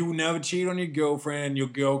girlfriend. You will never cheat on your girlfriend, and your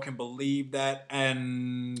girl can believe that.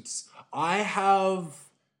 And I've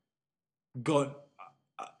got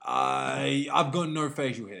no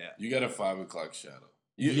facial hair. You got a 5 o'clock shadow.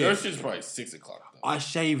 Your shit's probably 6 o'clock though. I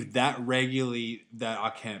shave that regularly that I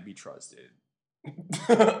can't be trusted.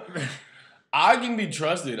 I can be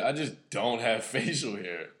trusted. I just don't have facial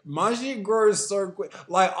hair. My shit grows so quick.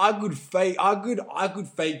 Like I could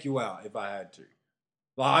fake you out if I had to.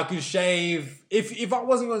 Like I could shave if I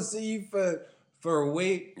wasn't gonna see you for a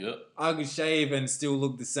week. I could shave and still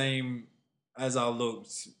look the same as I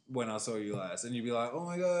looked when I saw you last, and you'd be like, "Oh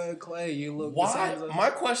my God, Clay, you look." Why? My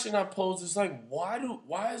question I pose is like, why do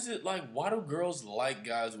girls like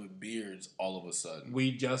guys with beards all of a sudden?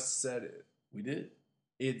 We just said it. We did.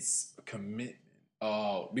 It's a commitment.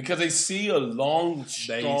 Oh, because they see a long,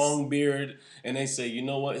 strong beard, and they say, "You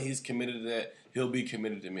know what? He's committed to that. He'll be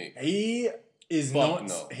committed to me." He is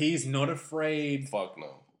He's not afraid. Fuck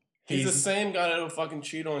no. He's the same guy that'll fucking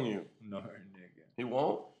cheat on you. No, nigga. He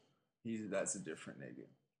won't. That's a different nigga.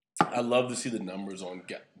 I love to see the numbers on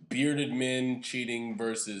bearded men cheating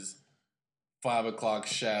versus 5 o'clock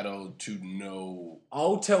shadow to no.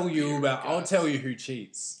 I'll tell you who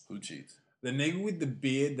cheats. Who cheats? The nigga with the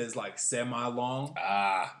beard that's like semi-long.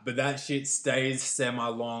 But that shit stays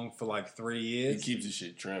semi-long for like 3 years. He keeps his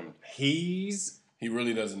shit trimmed. He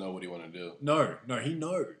really doesn't know what he want to do. No, he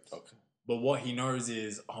knows. Okay. But what he knows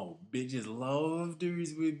is, bitches love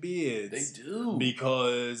dudes with beards. They do.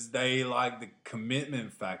 Because they like the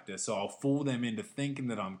commitment factor. So I'll fool them into thinking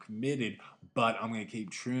that I'm committed but I'm going to keep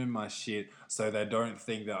trimming my shit so they don't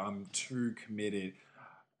think that I'm too committed.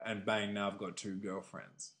 And bang, now I've got 2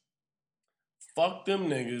 girlfriends. Fuck them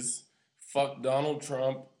niggas. Fuck Donald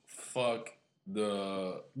Trump. Fuck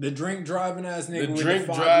the drink driving ass nigga the with drink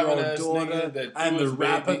the driving 5-year-old ass daughter nigga that and the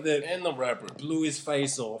rapper and the rapper blew his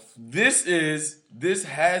face off. This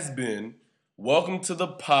has been Welcome to the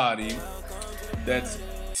Potty. That's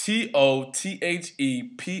TOTHEPODDY.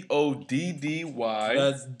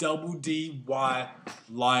 That's double DY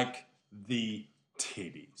like the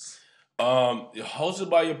titties. Hosted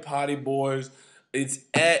by your potty boys. It's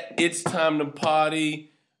at It's Time to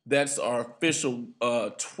Potty. That's our official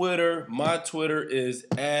Twitter. My Twitter is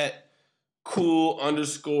at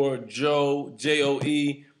cool_Joe,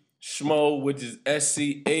 JOE, Schmo, which is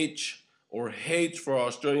SCH or H for our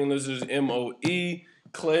Australian listeners, MOE.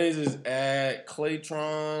 Clay's is at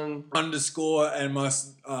Claytron _ and my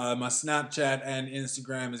Snapchat and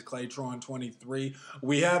Instagram is Claytron23.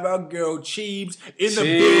 We have our girl Cheebs in the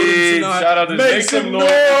building tonight. Shout out to Make some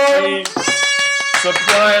noise.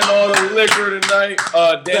 Supplying all the liquor tonight.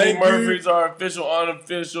 Danny Thank Murphy's our official,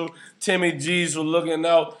 unofficial. Timmy G's for looking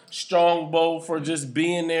out. Strongbow for just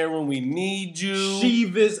being there when we need you.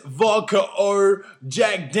 Chivas, Vodka O,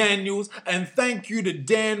 Jack Daniels, and thank you to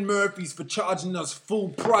Dan Murphy's for charging us full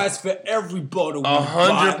price for every bottle.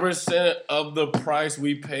 100% of the price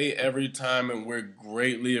we pay every time, and we're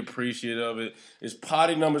greatly appreciative of it. It's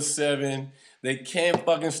potty number 7. They can't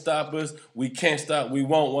fucking stop us. We can't stop. We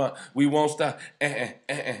won't stop.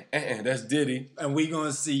 That's Diddy. And we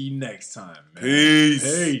gonna see you next time, man.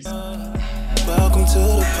 Peace. Welcome to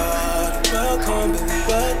the party. Welcome, baby,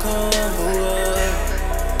 welcome.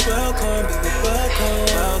 Welcome, baby, welcome.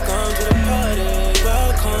 Welcome to the party.